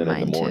when I wear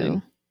mine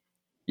too.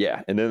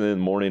 Yeah. And then in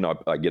the morning,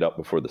 I get up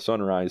before the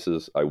sun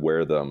rises. I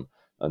wear them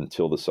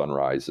until the sun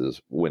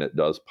rises. When it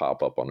does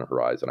pop up on the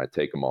horizon, I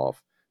take them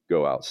off,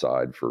 go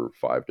outside for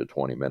 5 to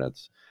 20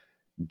 minutes,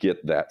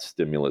 get that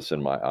stimulus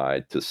in my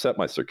eye to set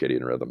my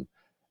circadian rhythm.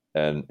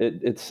 And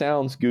it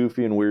sounds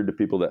goofy and weird to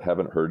people that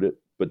haven't heard it,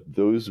 but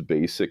those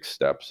basic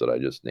steps that I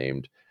just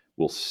named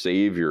will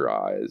save your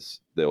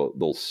eyes. They'll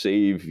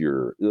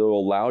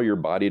allow your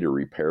body to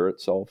repair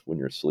itself when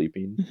you're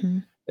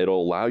sleeping.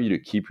 It'll allow you to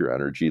keep your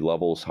energy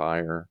levels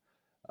higher.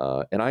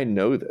 And I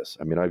know this.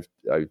 I mean, I've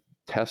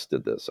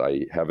tested this.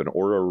 I have an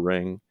Oura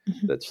ring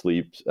that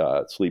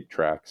sleep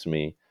tracks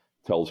me,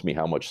 tells me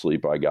how much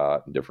sleep I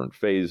got in different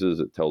phases.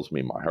 It tells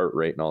me my heart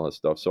rate and all this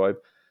stuff. So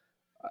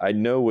I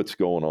know what's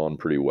going on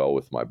pretty well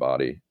with my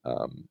body,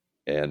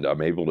 and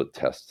I'm able to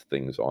test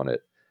things on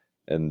it.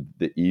 And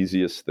the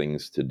easiest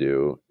things to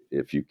do,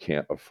 if you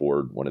can't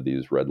afford one of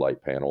these red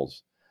light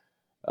panels,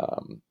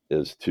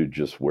 is to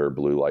just wear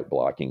blue light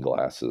blocking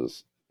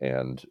glasses,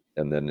 and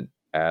then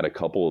add a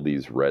couple of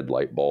these red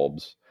light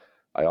bulbs.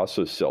 I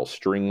also sell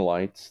string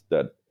lights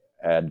that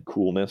add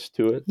coolness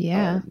to it.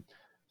 Yeah.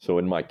 So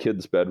in my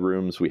kids'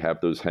 bedrooms, we have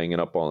those hanging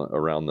up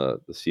around the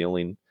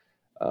ceiling.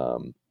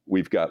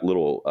 We've got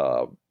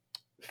little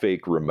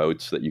fake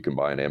remotes that you can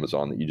buy on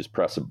Amazon that you just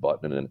press a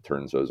button and it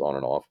turns those on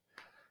and off.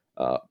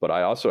 But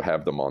I also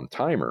have them on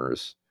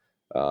timers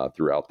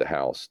throughout the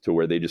house to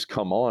where they just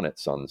come on at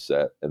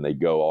sunset and they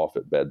go off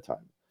at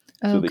bedtime.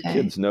 So the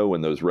kids know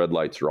when those red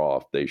lights are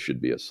off, they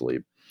should be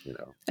asleep.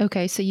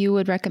 Okay, so you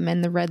would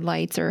recommend the red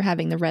lights or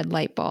having the red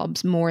light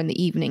bulbs more in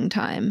the evening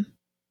time?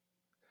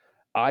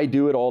 I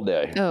do it all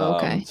day. Oh,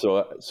 okay.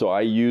 So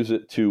I use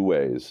it 2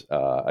 ways.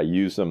 I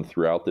use them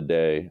throughout the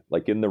day.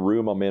 Like in the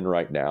room I'm in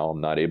right now, I'm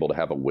not able to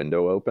have a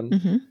window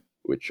open,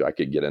 which I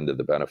could get into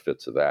the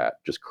benefits of that.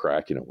 Just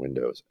cracking a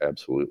window is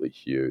absolutely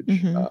huge.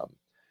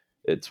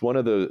 It's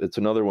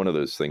another one of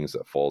those things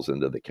that falls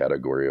into the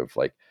category of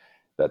like,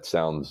 that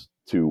sounds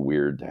too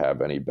weird to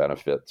have any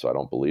benefit, so I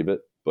don't believe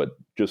it. But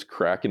just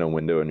cracking a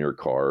window in your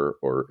car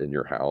or in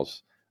your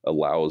house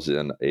allows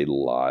in a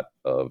lot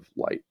of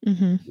light.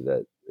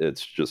 That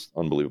it's just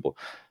unbelievable.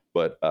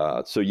 But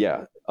so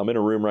yeah, I'm in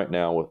a room right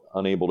now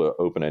unable to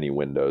open any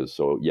windows.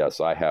 So yes,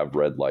 I have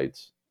red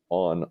lights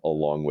on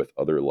along with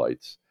other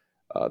lights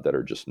that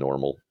are just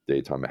normal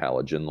daytime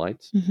halogen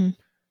lights.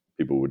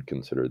 people would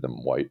consider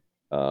them white.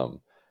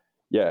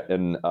 Yeah,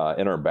 and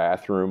in our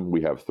bathroom,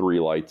 we have 3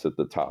 lights at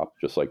the top,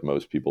 just like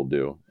most people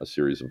do, a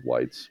series of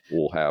lights.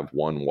 We'll have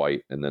 1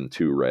 white and then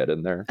 2 red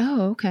in there.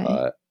 Oh,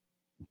 okay.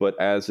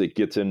 But as it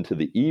gets into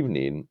the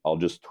evening, I'll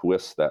just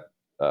twist that,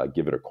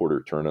 give it a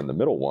quarter turn on the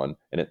middle one,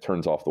 and it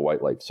turns off the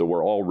white light. So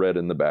we're all red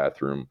in the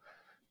bathroom.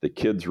 The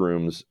kids'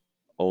 rooms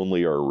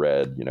only are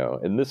red,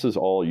 and this is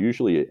all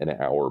usually an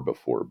hour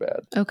before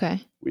bed.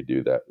 Okay. We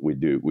do that.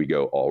 We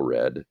go all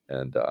red.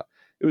 And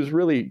it was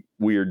really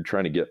weird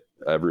trying to get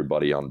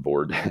everybody on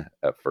board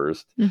at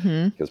first,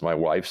 because my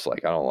wife's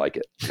like, I don't like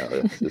it.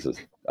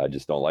 I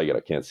just don't like it. I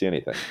can't see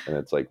anything. And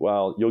it's like,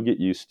 well, you'll get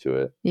used to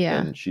it.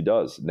 Yeah. And she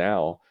does.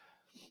 Now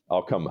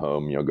I'll come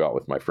home, go out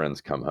with my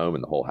friends, come home,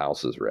 and the whole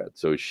house is red.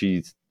 So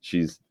she's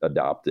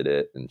adopted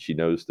it, and she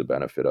knows the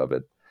benefit of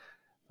it.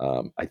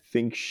 I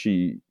think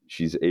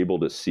she's able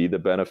to see the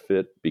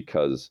benefit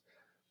because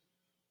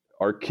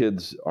our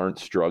kids aren't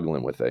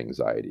struggling with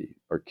anxiety.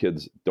 Our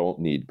kids don't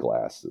need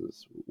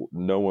glasses.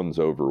 No one's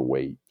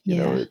overweight.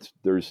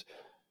 There's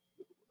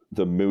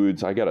the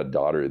moods. I got a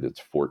daughter that's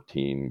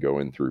 14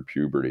 going through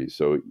puberty.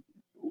 So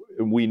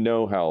we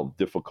know how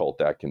difficult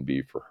that can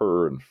be for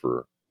her and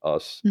for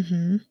us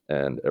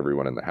and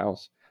everyone in the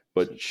house.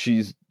 But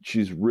she's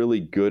really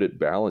good at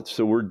balance.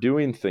 So we're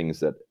doing things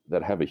that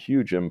have a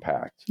huge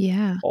impact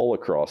all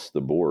across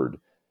the board.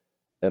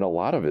 And a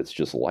lot of it's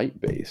just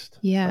light-based.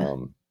 Yeah.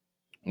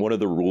 One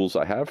of the rules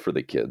I have for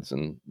the kids,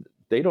 and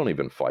they don't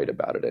even fight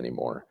about it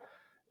anymore,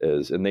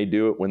 and they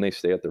do it when they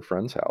stay at their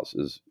friend's house,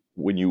 is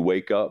when you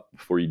wake up,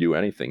 before you do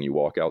anything, you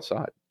walk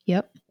outside.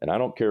 Yep. And I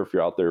don't care if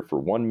you're out there for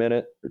 1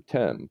 minute or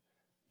 10,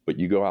 but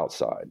you go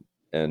outside,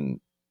 and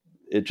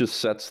it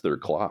just sets their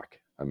clock.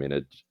 I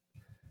mean,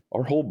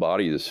 our whole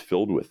body is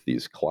filled with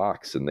these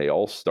clocks, and they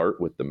all start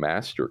with the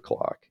master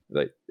clock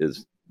that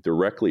is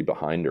directly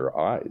behind our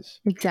eyes.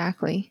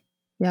 Exactly.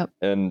 Yep.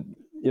 And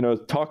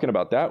talking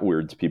about that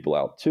weirds people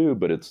out too,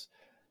 but it's,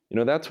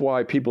 that's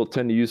why people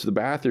tend to use the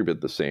bathroom at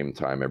the same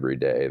time every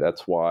day.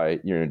 That's why,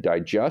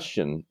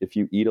 digestion, if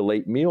you eat a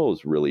late meal,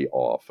 is really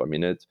off. I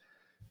mean,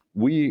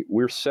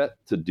 we're set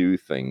to do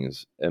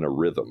things in a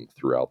rhythm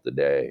throughout the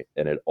day,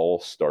 and it all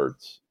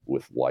starts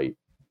with light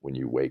when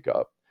you wake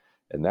up.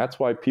 And that's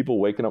why people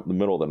waking up in the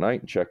middle of the night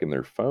and checking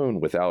their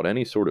phone without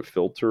any sort of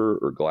filter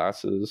or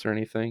glasses or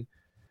anything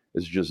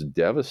is just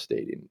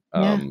devastating.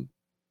 Yeah.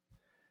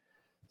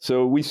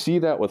 So we see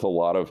that with a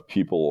lot of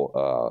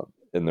people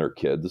and their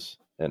kids,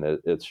 and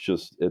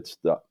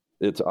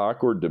it's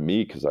awkward to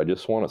me because I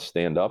just want to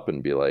stand up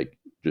and be like,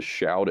 just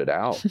shout it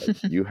out.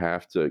 Like, you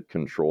have to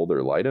control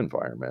their light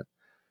environment,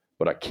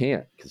 but I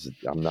can't because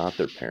I'm not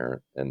their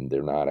parent and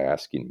they're not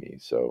asking me.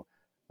 So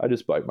I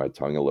just bite my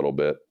tongue a little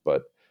bit,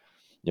 but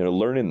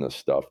learning this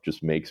stuff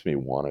just makes me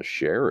want to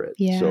share it.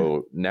 Yeah.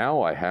 So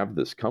now I have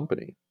this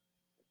company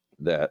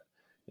that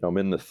I'm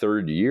in the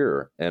 3rd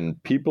year,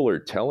 and people are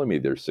telling me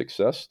their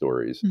success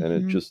stories,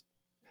 and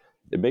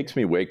it makes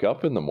me wake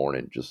up in the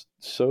morning just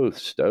so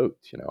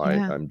stoked.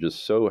 I'm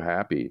just so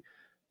happy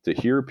to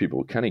hear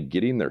people kind of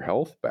getting their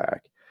health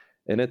back.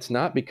 And it's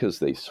not because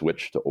they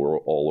switched to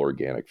all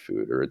organic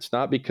food, or it's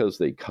not because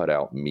they cut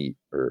out meat,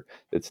 or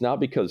it's not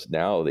because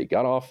now they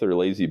got off their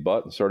lazy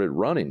butt and started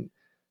running,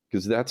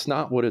 because that's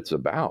not what it's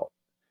about.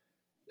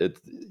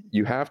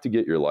 You have to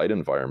get your light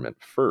environment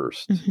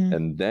first,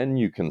 and then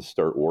you can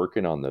start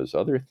working on those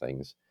other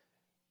things.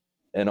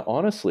 And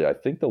honestly, I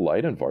think the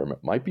light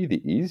environment might be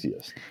the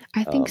easiest.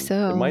 I think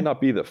so. It might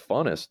not be the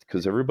funnest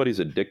because everybody's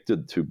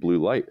addicted to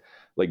blue light.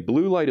 Like,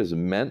 blue light is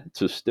meant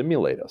to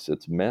stimulate us.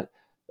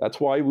 That's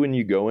why when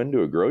you go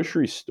into a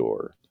grocery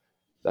store,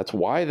 that's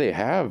why they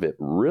have it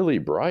really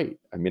bright.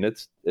 I mean,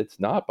 it's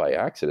not by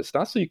accident. It's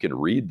not so you can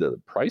read the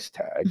price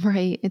tag.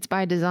 Right. It's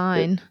by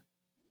design.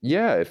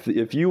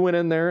 If you went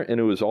in there and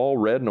it was all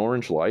red and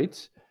orange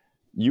lights,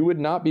 you would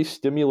not be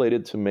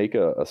stimulated to make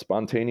a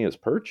spontaneous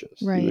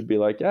purchase. Right. You would be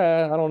like,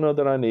 I don't know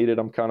that I need it.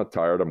 I'm kind of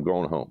tired. I'm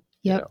going home.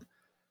 Yep.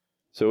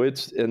 So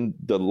and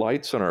the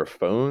lights on our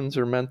phones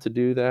are meant to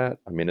do that.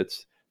 I mean,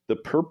 it's the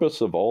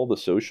purpose of all the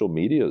social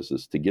medias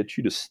is to get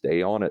you to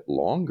stay on it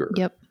longer.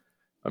 Yep.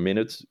 I mean,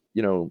 it's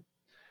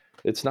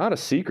not a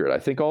secret. I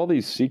think all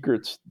these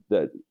secrets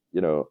that,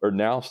 are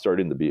now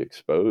starting to be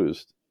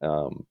exposed.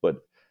 But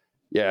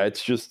yeah,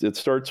 it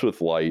starts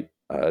with light.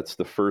 It's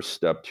the first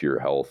step to your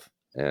health.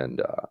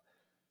 And,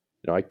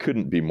 I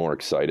couldn't be more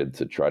excited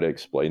to try to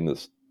explain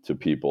this to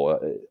people.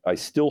 I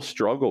still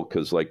struggle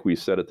because, like we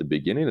said at the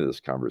beginning of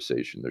this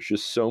conversation, there's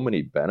just so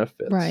many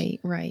benefits.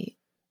 Right.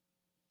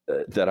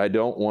 That I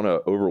don't want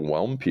to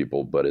overwhelm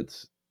people, but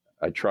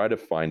I try to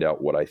find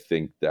out what I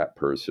think that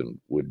person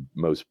would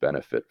most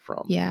benefit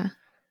from. Yeah.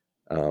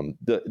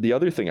 The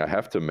other thing I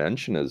have to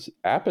mention is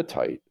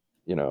appetite,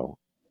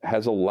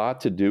 has a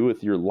lot to do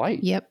with your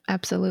light. Yep,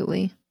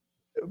 absolutely.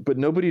 But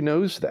nobody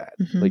knows that.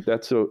 Like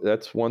that's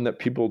one that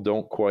people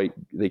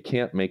they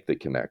can't make the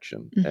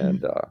connection.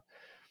 And,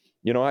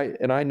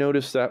 I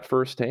noticed that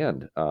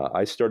firsthand.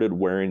 I started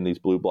wearing these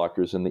blue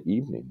blockers in the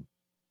evening,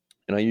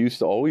 and I used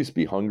to always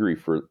be hungry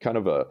for kind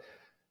of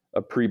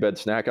a pre-bed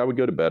snack. I would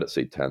go to bed at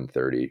say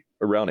 10:30.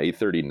 Around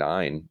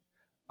 8:39,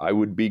 I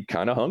would be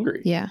kind of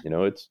hungry. Yeah.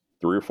 It's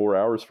 3 or 4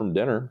 hours from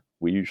dinner.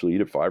 We usually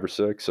eat at 5 or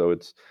 6, so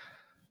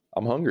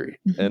I'm hungry.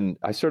 Mm-hmm. And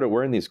I started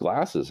wearing these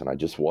glasses and I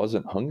just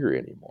wasn't hungry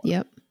anymore.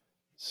 Yep.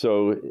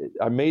 So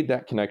I made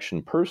that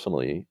connection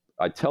personally.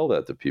 I tell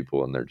that to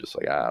people and they're just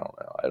like, I don't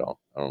know.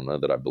 I don't know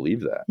that I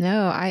believe that.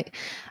 No,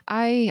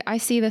 I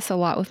see this a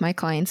lot with my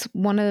clients.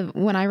 When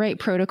I write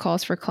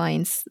protocols for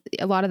clients,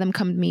 a lot of them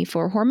come to me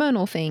for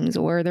hormonal things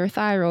or their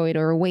thyroid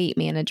or weight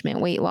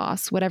management, weight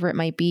loss, whatever it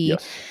might be.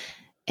 Yes.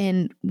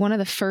 And one of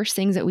the first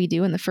things that we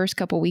do in the first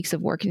couple of weeks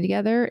of working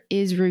together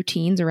is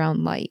routines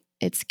around light.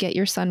 It's get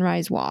your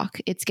sunrise walk.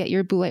 It's get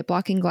your blue light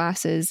blocking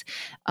glasses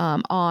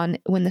on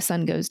when the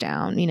sun goes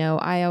down.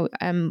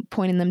 I'm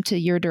pointing them to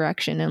your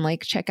direction and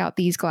like, check out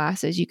these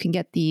glasses. You can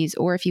get these.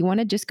 Or if you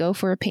want to just go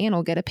for a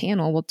panel, get a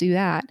panel. We'll do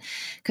that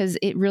because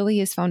it really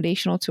is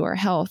foundational to our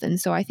health.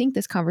 And so I think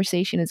this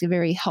conversation is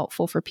very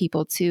helpful for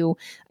people to,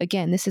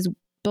 again, this is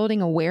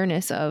building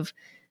awareness of,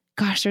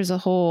 gosh, there's a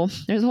whole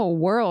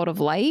world of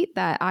light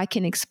that I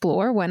can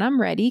explore when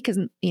I'm ready. Because,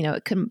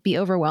 it can be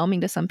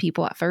overwhelming to some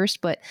people at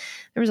first, but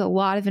there was a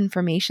lot of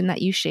information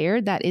that you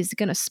shared that is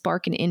going to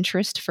spark an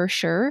interest for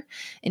sure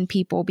in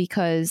people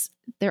because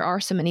there are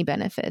so many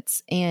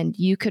benefits. And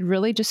you could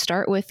really just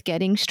start with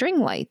getting string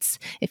lights.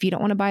 If you don't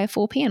want to buy a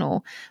full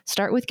panel,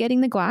 start with getting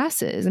the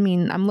glasses. I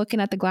mean, I'm looking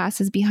at the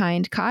glasses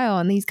behind Kyle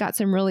and he's got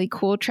some really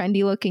cool,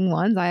 trendy looking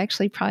ones. I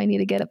actually probably need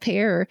to get a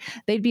pair.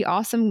 They'd be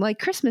awesome, like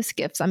Christmas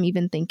gifts, I'm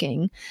even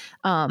thinking.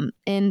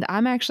 And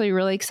I'm actually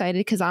really excited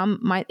because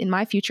in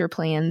my future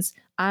plans,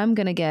 I'm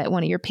going to get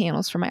one of your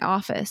panels for my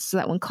office so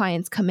that when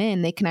clients come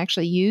in, they can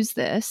actually use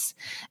this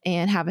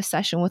and have a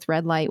session with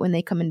red light when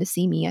they come in to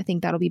see me. I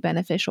think that'll be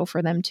beneficial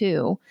for them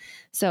too.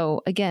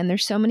 So again,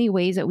 there's so many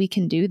ways that we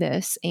can do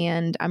this.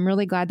 And I'm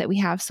really glad that we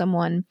have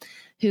someone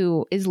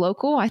who is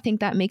local. I think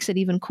that makes it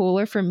even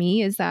cooler for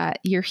me is that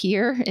you're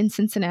here in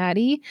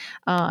Cincinnati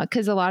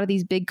because a lot of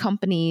these big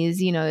companies,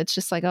 it's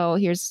just like, oh,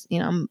 here's,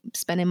 I'm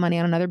spending money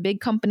on another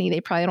big company.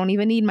 They probably don't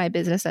even need my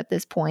business at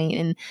this point.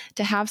 And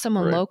to have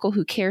someone Right. local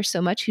who cares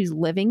so much, who's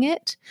living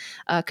it,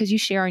 because you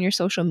share on your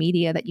social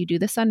media that you do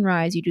the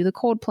sunrise, you do the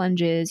cold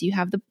plunges, you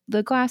have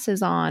the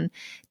glasses on.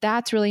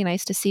 That's really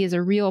nice to see as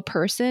a real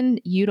person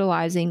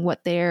utilizing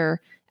what they're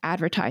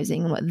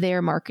advertising and what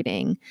they're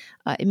marketing.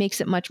 It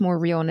makes it much more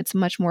real and it's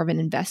much more of an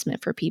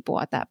investment for people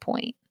at that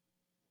point.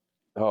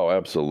 Oh,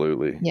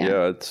 absolutely.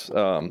 Yeah. It's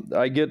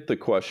I get the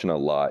question a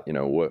lot,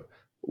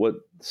 what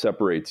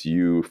separates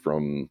you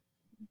from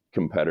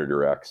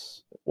competitor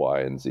X, Y,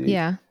 and Z?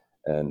 Yeah.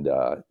 And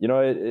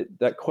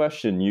that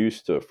question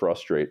used to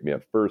frustrate me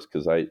at first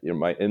because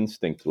my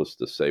instinct was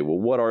to say, well,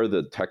 what are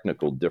the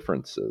technical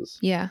differences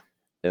Yeah.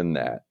 in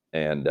that?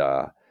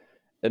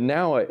 And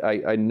now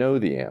I know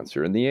the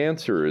answer, and the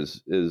answer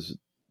is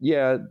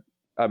yeah.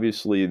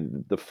 Obviously,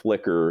 the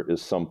flicker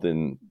is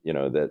something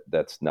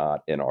that's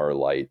not in our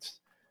lights,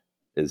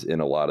 is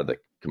in a lot of the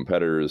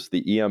competitors.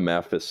 The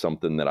EMF is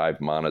something that I've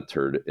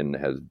monitored and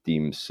has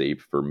deemed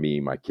safe for me,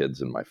 my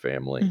kids, and my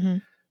family. Mm-hmm.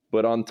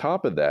 But on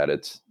top of that,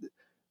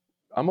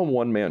 I'm a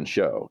one-man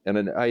show,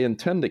 and I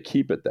intend to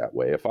keep it that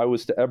way. If I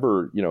was to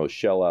ever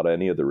shell out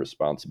any of the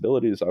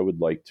responsibilities, I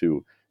would like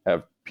to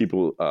have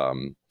people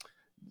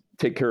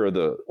take care of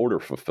the order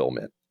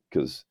fulfillment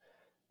because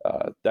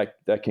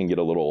that can get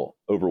a little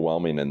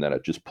overwhelming, and then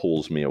it just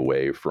pulls me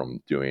away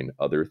from doing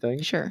other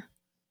things. Sure.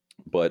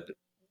 But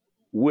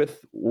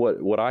with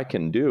what I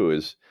can do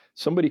is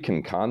somebody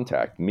can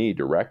contact me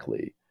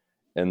directly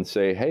and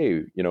say,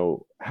 hey,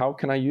 how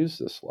can I use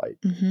this light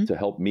Mm-hmm. to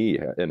help me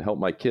and help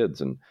my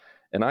kids? And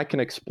I can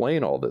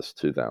explain all this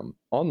to them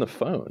on the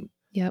phone.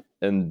 Yep.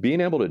 And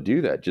being able to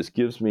do that just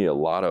gives me a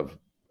lot of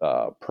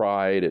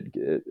pride.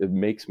 It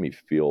makes me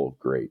feel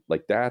great.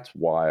 Like that's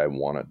why I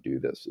want to do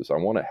this, is I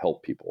want to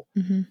help people.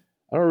 Mm-hmm.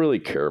 I don't really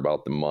care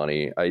about the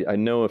money. I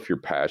know if you're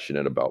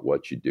passionate about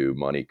what you do,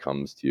 money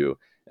comes to you.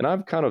 And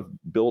I've kind of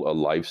built a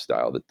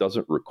lifestyle that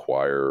doesn't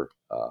require,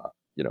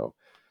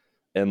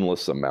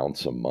 endless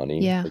amounts of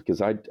money. Yeah.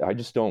 Because I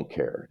just don't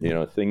care.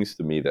 Things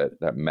to me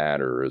that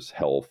matter is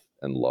health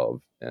and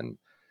love and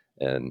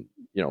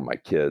my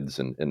kids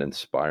and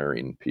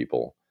inspiring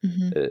people.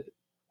 Mm-hmm.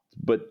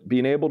 But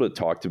being able to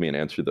talk to me and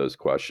answer those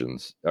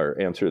questions or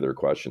answer their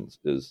questions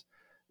is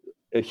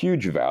a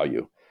huge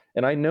value.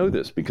 And I know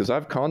this because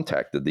I've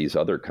contacted these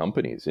other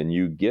companies, and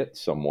you get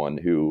someone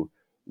who,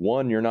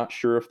 one, you're not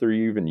sure if they're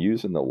even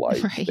using the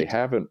light. Right. They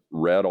haven't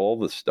read all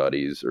the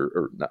studies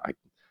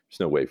there's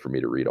no way for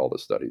me to read all the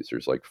studies.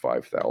 There's like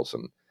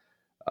 5,000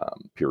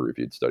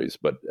 peer-reviewed studies,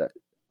 but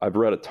I've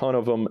read a ton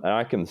of them, and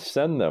I can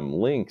send them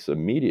links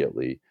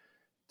immediately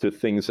to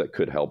things that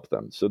could help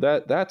them. So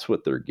that's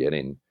what they're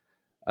getting.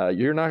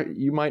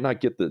 You might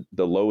not get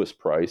the lowest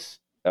price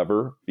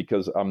ever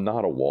because I'm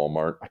not a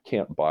Walmart. I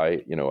can't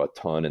buy, a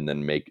ton and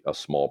then make a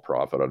small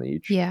profit on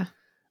each. Yeah.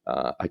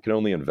 I can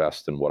only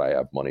invest in what I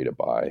have money to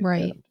buy.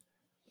 Right. And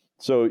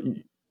so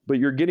but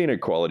you're getting a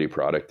quality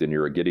product, and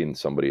you're getting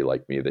somebody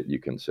like me that you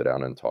can sit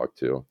down and talk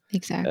to.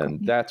 Exactly.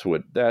 And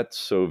that's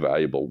so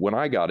valuable. When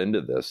I got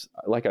into this,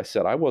 like I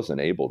said, I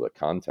wasn't able to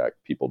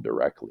contact people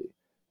directly.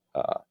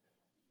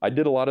 I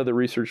did a lot of the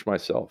research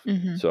myself.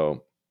 Mm-hmm.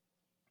 So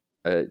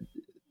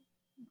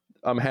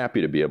I'm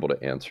happy to be able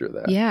to answer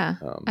that. Yeah,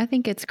 I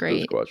think it's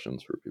great. Those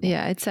questions for people.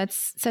 Yeah, it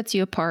sets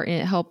you apart,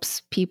 and it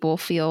helps people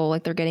feel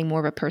like they're getting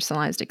more of a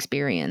personalized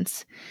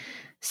experience.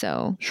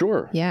 So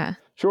sure. Yeah.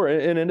 Sure.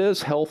 And it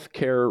is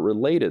healthcare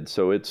related.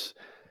 So it's,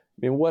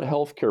 I mean, what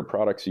healthcare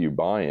products are you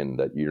buying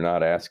that you're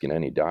not asking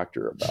any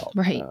doctor about?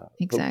 Right.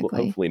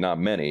 Exactly. Hopefully not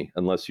many,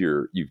 unless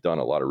you've done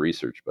a lot of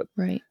research. But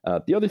right.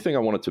 The other thing I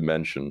wanted to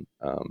mention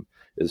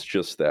is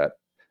just that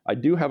I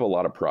do have a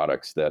lot of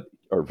products that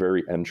are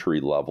very entry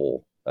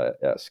level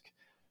esque.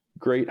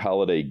 Great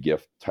holiday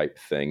gift type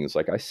things.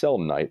 Like I sell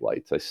night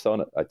lights. I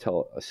sell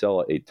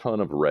a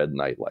ton of red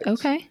night lights.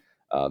 Okay.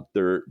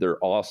 They're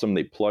awesome.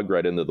 They plug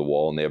right into the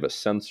wall, and they have a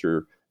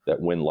sensor that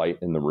when light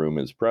in the room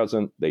is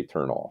present, they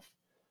turn off.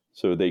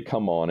 So they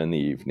come on in the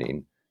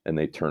evening and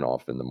they turn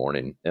off in the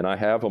morning. And I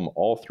have them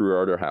all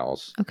throughout our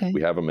house. Okay.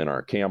 We have them in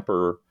our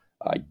camper.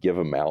 I give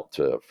them out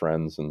to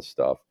friends and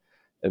stuff.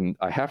 And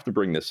I have to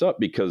bring this up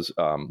because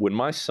when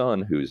my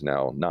son, who's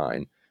now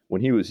 9,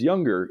 when he was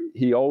younger,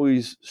 he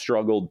always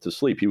struggled to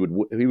sleep. He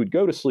would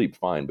go to sleep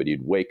fine, but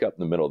he'd wake up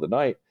in the middle of the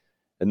night,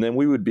 and then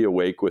we would be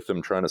awake with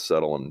him trying to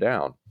settle him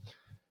down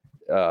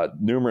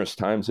numerous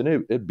times,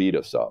 and it beat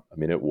us up. I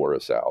mean, it wore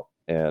us out.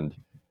 And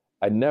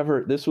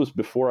this was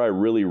before I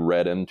really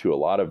read into a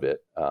lot of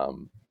it,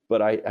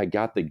 but I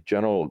got the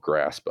general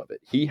grasp of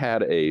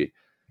it.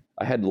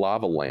 I had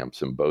lava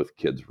lamps in both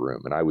kids'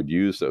 room, and I would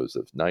use those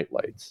as night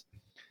lights.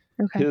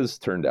 Okay. His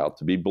turned out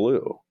to be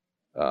blue.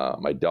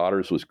 My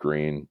daughter's was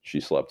green. She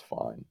slept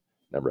fine.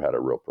 Never had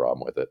a real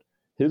problem with it.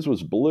 His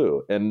was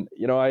blue. And,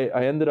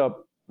 I ended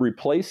up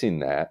replacing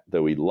that,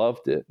 though he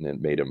loved it and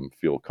it made him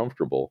feel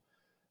comfortable,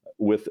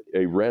 with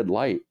a red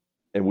light.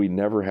 And we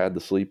never had the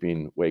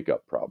sleeping wake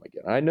up problem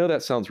again. I know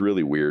that sounds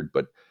really weird,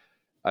 but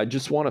I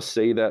just want to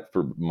say that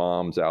for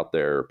moms out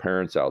there,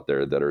 parents out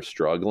there that are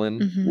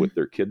struggling with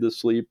their kid to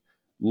sleep,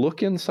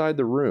 look inside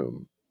the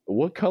room.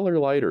 What color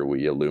light are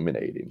we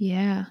illuminating?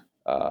 Yeah.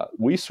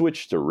 We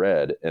switched to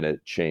red and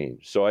it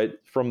changed. So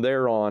from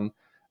there on,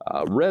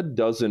 red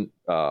doesn't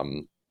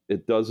affect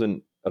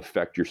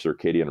your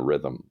circadian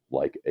rhythm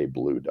like a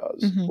blue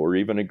does, or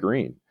even a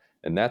green.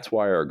 And that's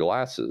why our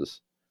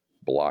glasses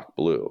block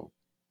blue.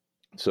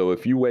 So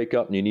if you wake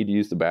up and you need to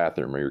use the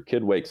bathroom, or your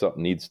kid wakes up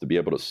and needs to be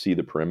able to see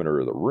the perimeter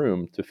of the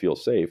room to feel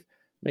safe,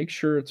 make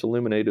sure it's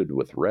illuminated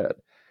with red.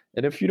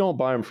 And if you don't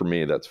buy them from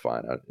me, that's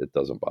fine. It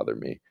doesn't bother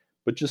me.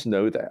 But just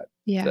know that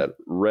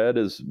red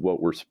is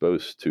what we're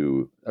supposed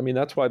to. I mean,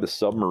 that's why the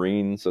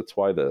submarines, that's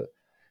why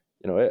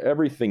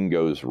everything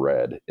goes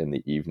red in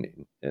the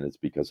evening. And it's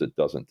because it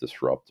doesn't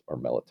disrupt our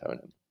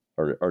melatonin,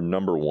 our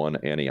number one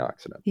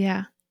antioxidant.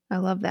 Yeah. I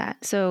love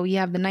that. So you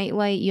have the night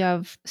light, you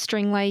have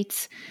string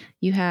lights,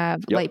 you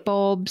have light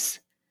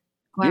bulbs,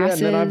 glasses.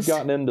 Yeah, and then I've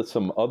gotten into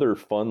some other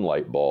fun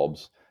light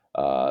bulbs.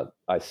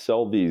 I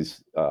sell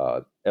these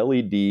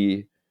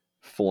LED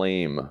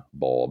flame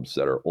bulbs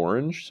that are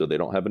orange, so they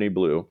don't have any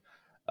blue,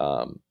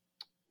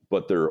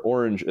 but they're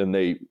orange, and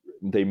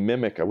they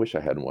mimic. I wish I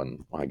had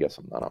one. Well, I guess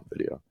I'm not on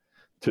video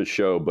to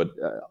show, but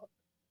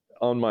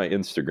on my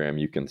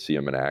Instagram you can see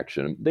them in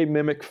action. They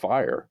mimic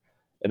fire.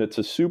 And it's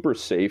a super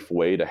safe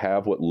way to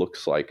have what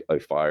looks like a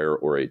fire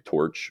or a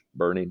torch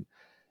burning.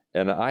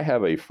 And I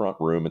have a front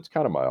room. It's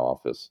kind of my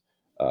office.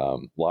 A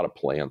lot of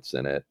plants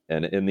in it.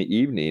 And in the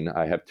evening,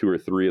 I have 2 or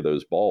 3 of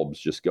those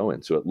bulbs just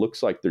going. So it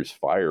looks like there's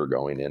fire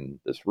going in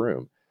this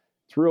room.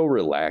 It's real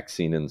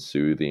relaxing and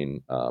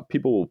soothing.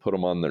 People will put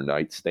them on their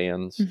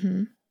nightstands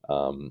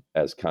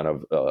as kind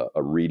of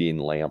a reading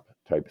lamp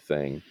type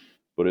thing.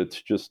 But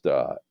it's just,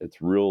 it's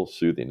real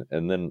soothing.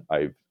 And then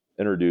I've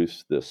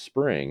introduced this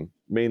spring,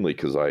 mainly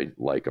because I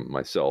like them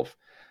myself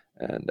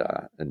and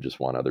just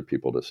want other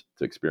people to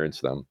experience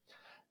them,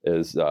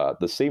 is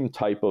the same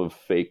type of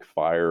fake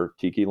fire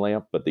tiki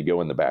lamp, but they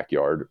go in the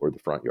backyard or the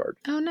front yard.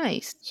 Oh,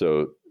 nice.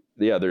 So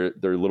yeah,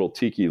 they're little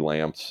tiki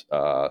lamps,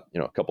 a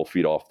couple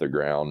feet off the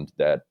ground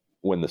that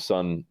when the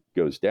sun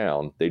goes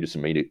down, they just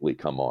immediately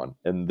come on,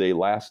 and they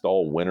last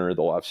all winter.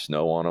 They'll have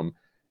snow on them,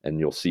 and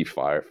you'll see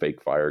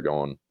fake fire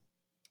going.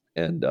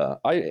 And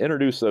I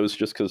introduced those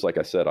just because, like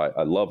I said,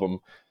 I love them.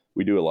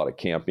 We do a lot of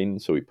camping,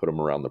 so we put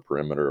them around the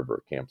perimeter of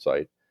our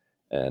campsite,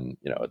 and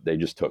they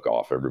just took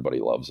off. Everybody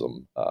loves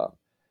them.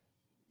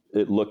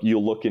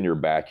 You'll look in your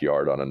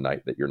backyard on a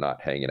night that you're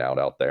not hanging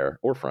out there,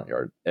 or front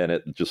yard, and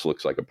it just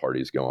looks like a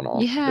party's going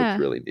on. Yeah,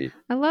 it's really neat.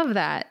 I love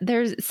that.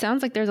 It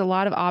sounds like there's a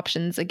lot of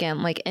options,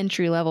 again, like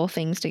entry level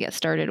things to get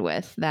started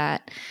with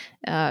that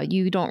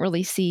you don't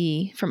really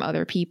see from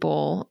other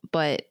people,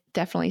 but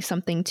definitely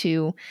something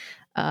to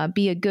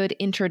be a good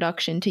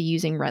introduction to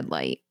using red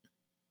light.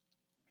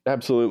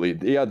 Absolutely.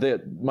 Yeah.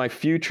 My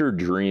future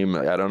dream,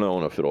 I don't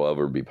know if it'll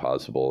ever be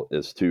possible,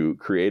 is to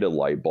create a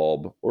light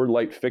bulb or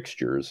light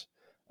fixtures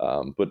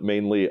but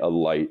mainly a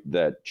light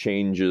that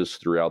changes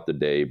throughout the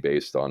day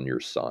based on your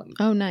sun.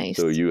 Oh, nice.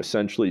 So you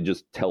essentially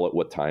just tell it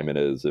what time it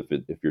is,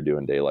 if you're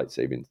doing daylight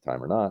savings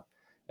time or not,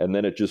 and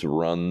then it just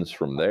runs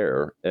from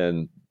there.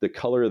 And the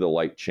color of the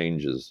light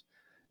changes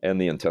and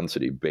the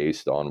intensity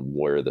based on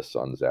where the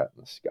sun's at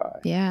in the sky.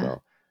 Yeah,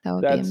 So that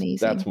would be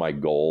amazing. That's my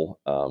goal.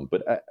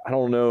 But I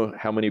don't know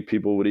how many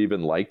people would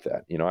even like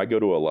that. I go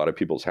to a lot of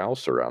people's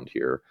house around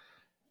here,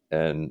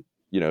 and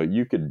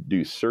you could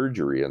do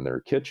surgery in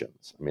their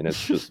kitchens. I mean,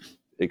 it's just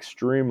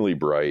extremely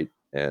bright,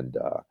 and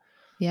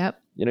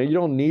yep. you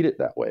don't need it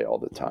that way all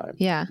the time.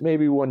 Yeah.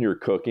 Maybe when you're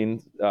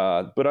cooking,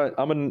 but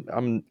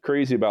I'm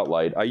crazy about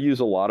light. I use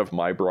a lot of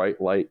my bright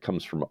light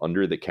comes from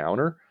under the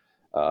counter,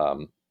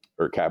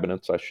 or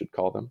cabinets, I should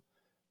call them.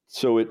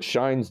 So it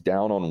shines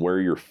down on where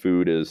your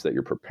food is that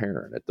you're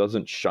preparing. It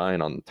doesn't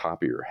shine on the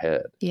top of your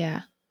head.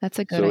 Yeah. That's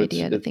a good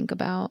idea to think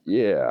about.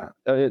 Yeah.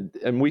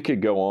 And we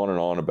could go on and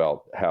on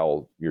about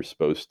how you're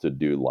supposed to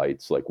do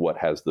lights, like what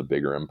has the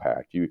bigger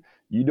impact.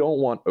 You don't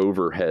want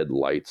overhead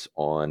lights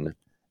on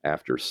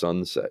after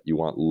sunset. You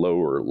want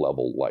lower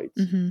level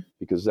lights,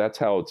 because that's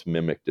how it's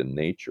mimicked in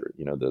nature.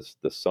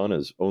 The sun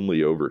is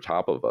only over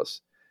top of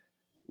us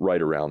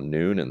right around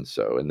noon,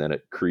 and then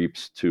it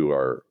creeps to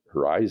our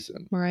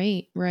horizon.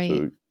 Right.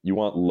 So you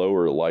want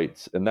lower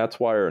lights, and that's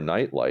why our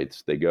night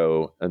lights, they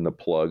go in the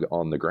plug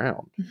on the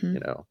ground.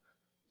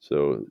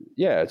 So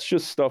yeah, it's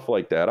just stuff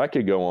like that. I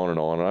could go on and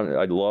on.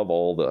 I love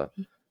all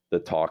the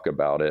talk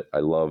about it. I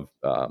love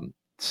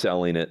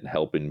selling it and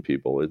helping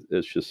people.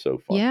 It's just so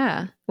fun.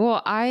 Yeah.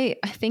 Well, I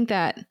think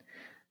that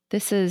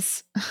this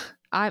is,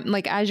 I'm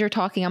like, as you're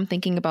talking, I'm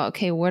thinking about,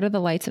 okay, what are the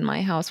lights in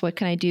my house? What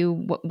can I do?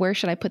 Where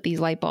should I put these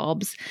light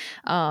bulbs?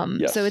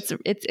 Yes. So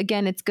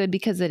it's good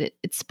because it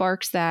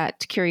sparks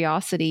that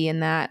curiosity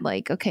and that,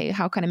 like, okay,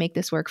 how can I make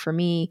this work for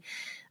me?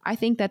 I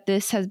think that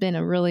this has been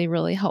a really,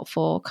 really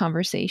helpful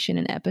conversation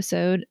and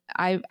episode.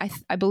 I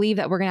believe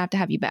that we're going to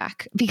have you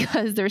back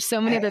because there's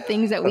so many other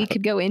things that we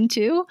could go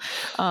into.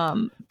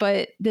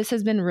 But this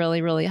has been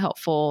really, really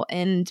helpful.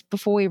 And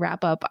before we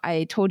wrap up,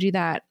 I told you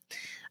that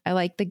I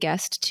like the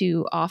guest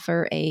to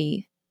offer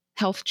a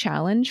health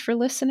challenge for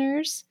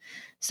listeners.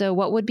 So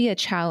what would be a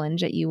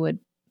challenge that you would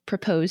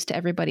propose to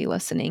everybody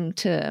listening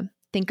to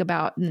think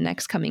about in the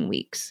next coming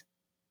weeks?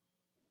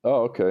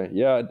 Oh, okay.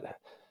 Yeah.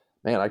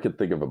 Man, I could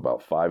think of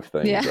about 5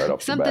 things right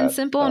off Something the bat.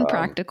 simple and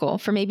practical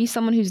for maybe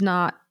someone who's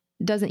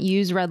doesn't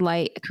use red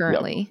light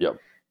currently. Yep.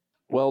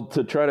 Well,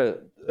 to try to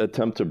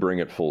attempt to bring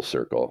it full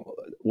circle,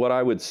 what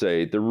I would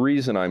say, the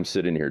reason I'm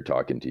sitting here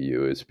talking to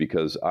you is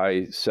because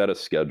I set a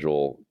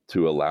schedule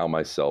to allow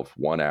myself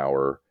 1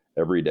 hour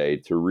every day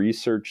to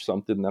research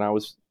something that I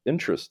was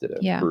interested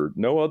in for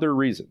no other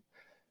reason.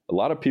 A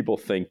lot of people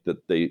think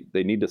that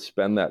they need to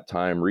spend that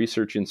time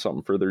researching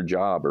something for their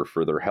job or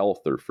for their health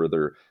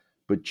or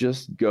but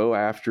just go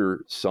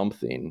after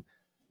something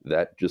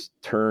that just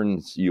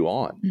turns you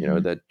on,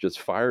 that just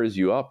fires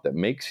you up, that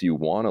makes you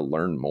want to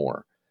learn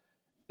more.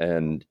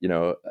 And,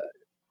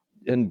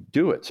 and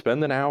do it.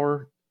 Spend an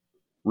hour,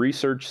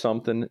 research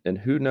something, and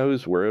who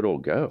knows where it'll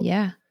go.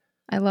 Yeah,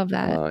 I love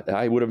that.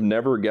 I would have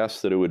never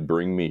guessed that it would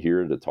bring me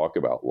here to talk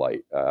about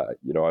light.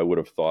 I would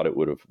have thought it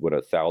would have went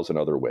 1,000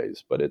 other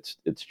ways, but it's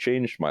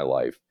changed my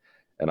life.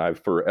 And I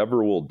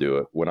forever will do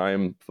it. When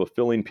I'm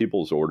fulfilling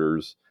people's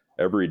orders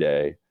every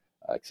day,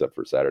 except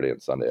for Saturday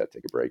and Sunday, I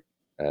take a break.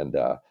 And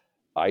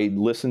I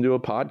listen to a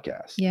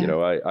podcast.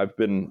 Yeah. I've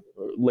been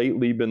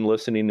lately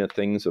listening to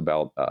things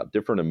about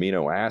different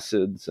amino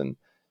acids and,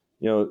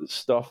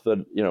 stuff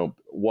that,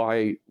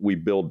 why we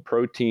build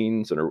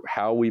proteins or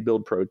how we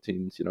build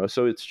proteins,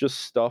 so it's just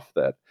stuff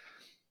that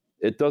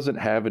it doesn't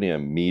have any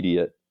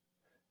immediate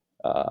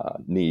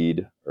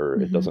need,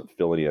 or it doesn't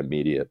fill any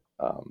immediate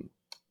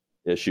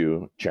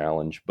issue,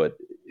 challenge, but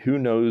who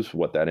knows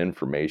what that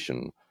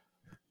information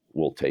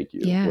will take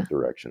you, what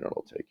direction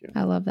it'll take you.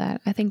 I love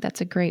that. I think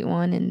that's a great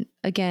one. And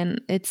again,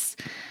 it's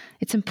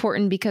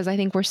important because I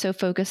think we're so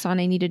focused on,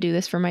 I need to do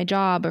this for my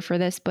job or for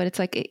this, but it's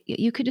like,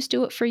 you could just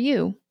do it for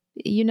you.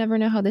 You never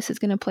know how this is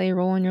going to play a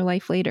role in your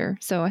life later.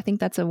 So I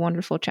think that's a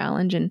wonderful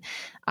challenge. And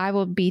I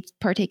will be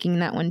partaking in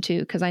that one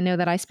too, because I know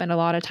that I spend a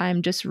lot of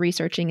time just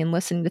researching and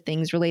listening to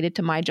things related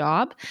to my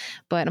job.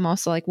 But I'm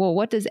also like, well,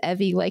 what does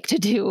Evie like to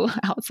do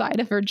outside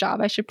of her job?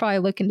 I should probably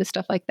look into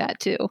stuff like that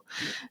too.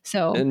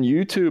 So, and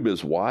YouTube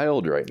is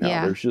wild right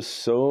now. There's just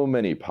so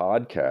many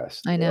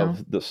podcasts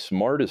of the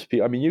smartest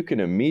people. I mean, you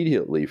can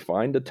immediately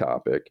find a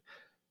topic,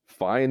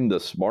 find the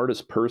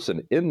smartest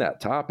person in that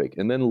topic,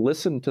 and then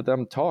listen to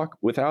them talk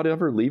without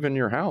ever leaving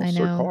your house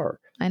or car.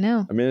 I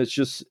know. I mean,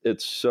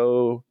 it's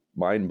so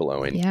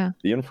mind-blowing. Yeah.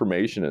 The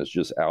information is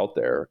just out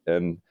there,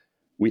 and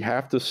we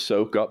have to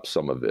soak up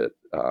some of it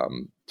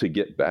to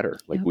get better.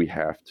 Like we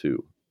have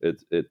to.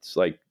 It's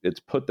like it's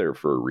put there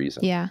for a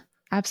reason. Yeah.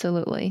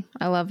 Absolutely.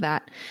 I love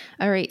that.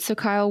 All right. So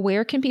Kyle,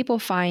 where can people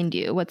find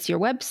you? What's your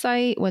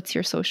website? What's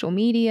your social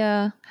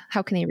media?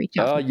 How can they reach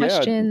out for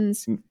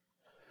questions?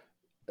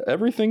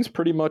 Everything's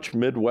pretty much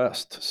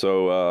Midwest.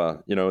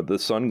 So, the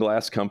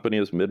sunglass company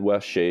is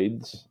Midwest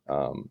Shades.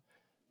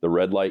 The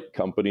red light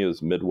company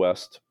is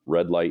Midwest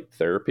Red Light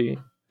Therapy.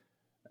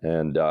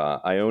 And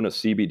I own a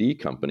CBD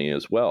company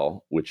as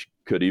well, which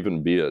could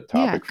even be a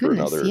topic for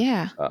another.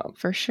 Yeah,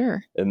 for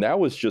sure. And that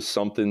was just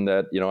something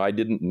that, I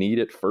didn't need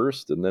at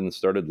first, and then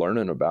started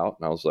learning about.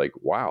 And I was like,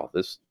 wow,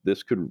 this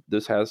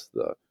has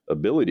the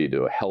ability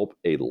to help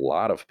a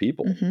lot of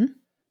people. Mm-hmm.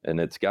 And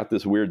it's got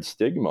this weird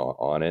stigma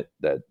on it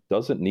that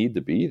doesn't need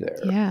to be there.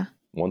 Yeah.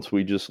 Once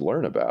we just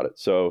learn about it.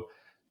 So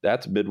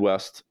that's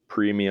Midwest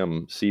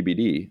Premium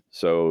CBD.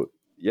 So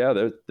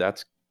yeah,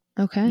 that's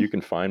okay. You can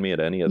find me at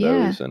any of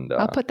those. And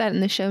I'll put that in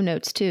the show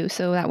notes too.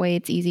 So that way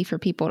it's easy for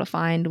people to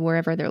find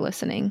wherever they're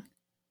listening.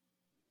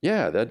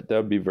 Yeah, that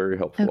would be very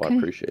helpful. Okay. I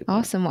appreciate that.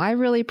 Awesome. Well, I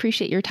really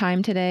appreciate your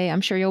time today.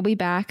 I'm sure you'll be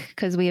back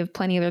because we have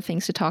plenty of other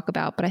things to talk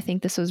about, but I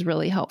think this was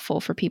really helpful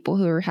for people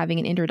who are having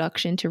an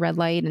introduction to red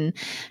light and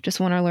just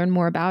want to learn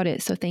more about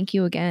it. So thank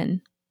you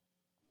again.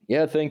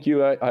 Yeah, thank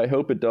you. I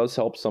hope it does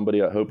help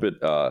somebody. I hope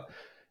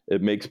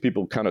it makes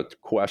people kind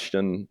of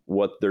question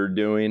what they're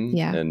doing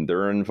and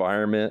their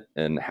environment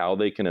and how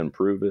they can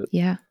improve it.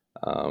 Yeah.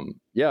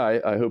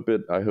 I hope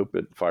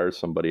it fires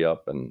somebody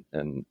up,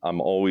 and I'm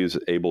always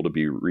able to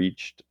be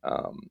reached.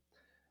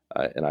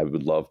 And I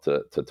would love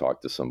to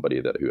talk to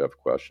somebody who have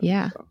questions.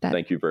 Yeah. So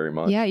thank you very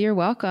much. Yeah, you're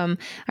welcome.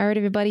 All right,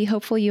 everybody.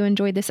 Hopefully you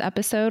enjoyed this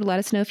episode. Let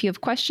us know if you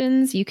have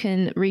questions. You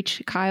can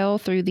reach Kyle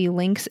through the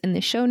links in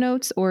the show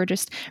notes or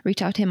just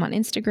reach out to him on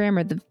Instagram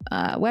or the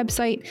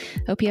website.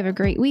 Hope you have a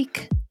great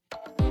week.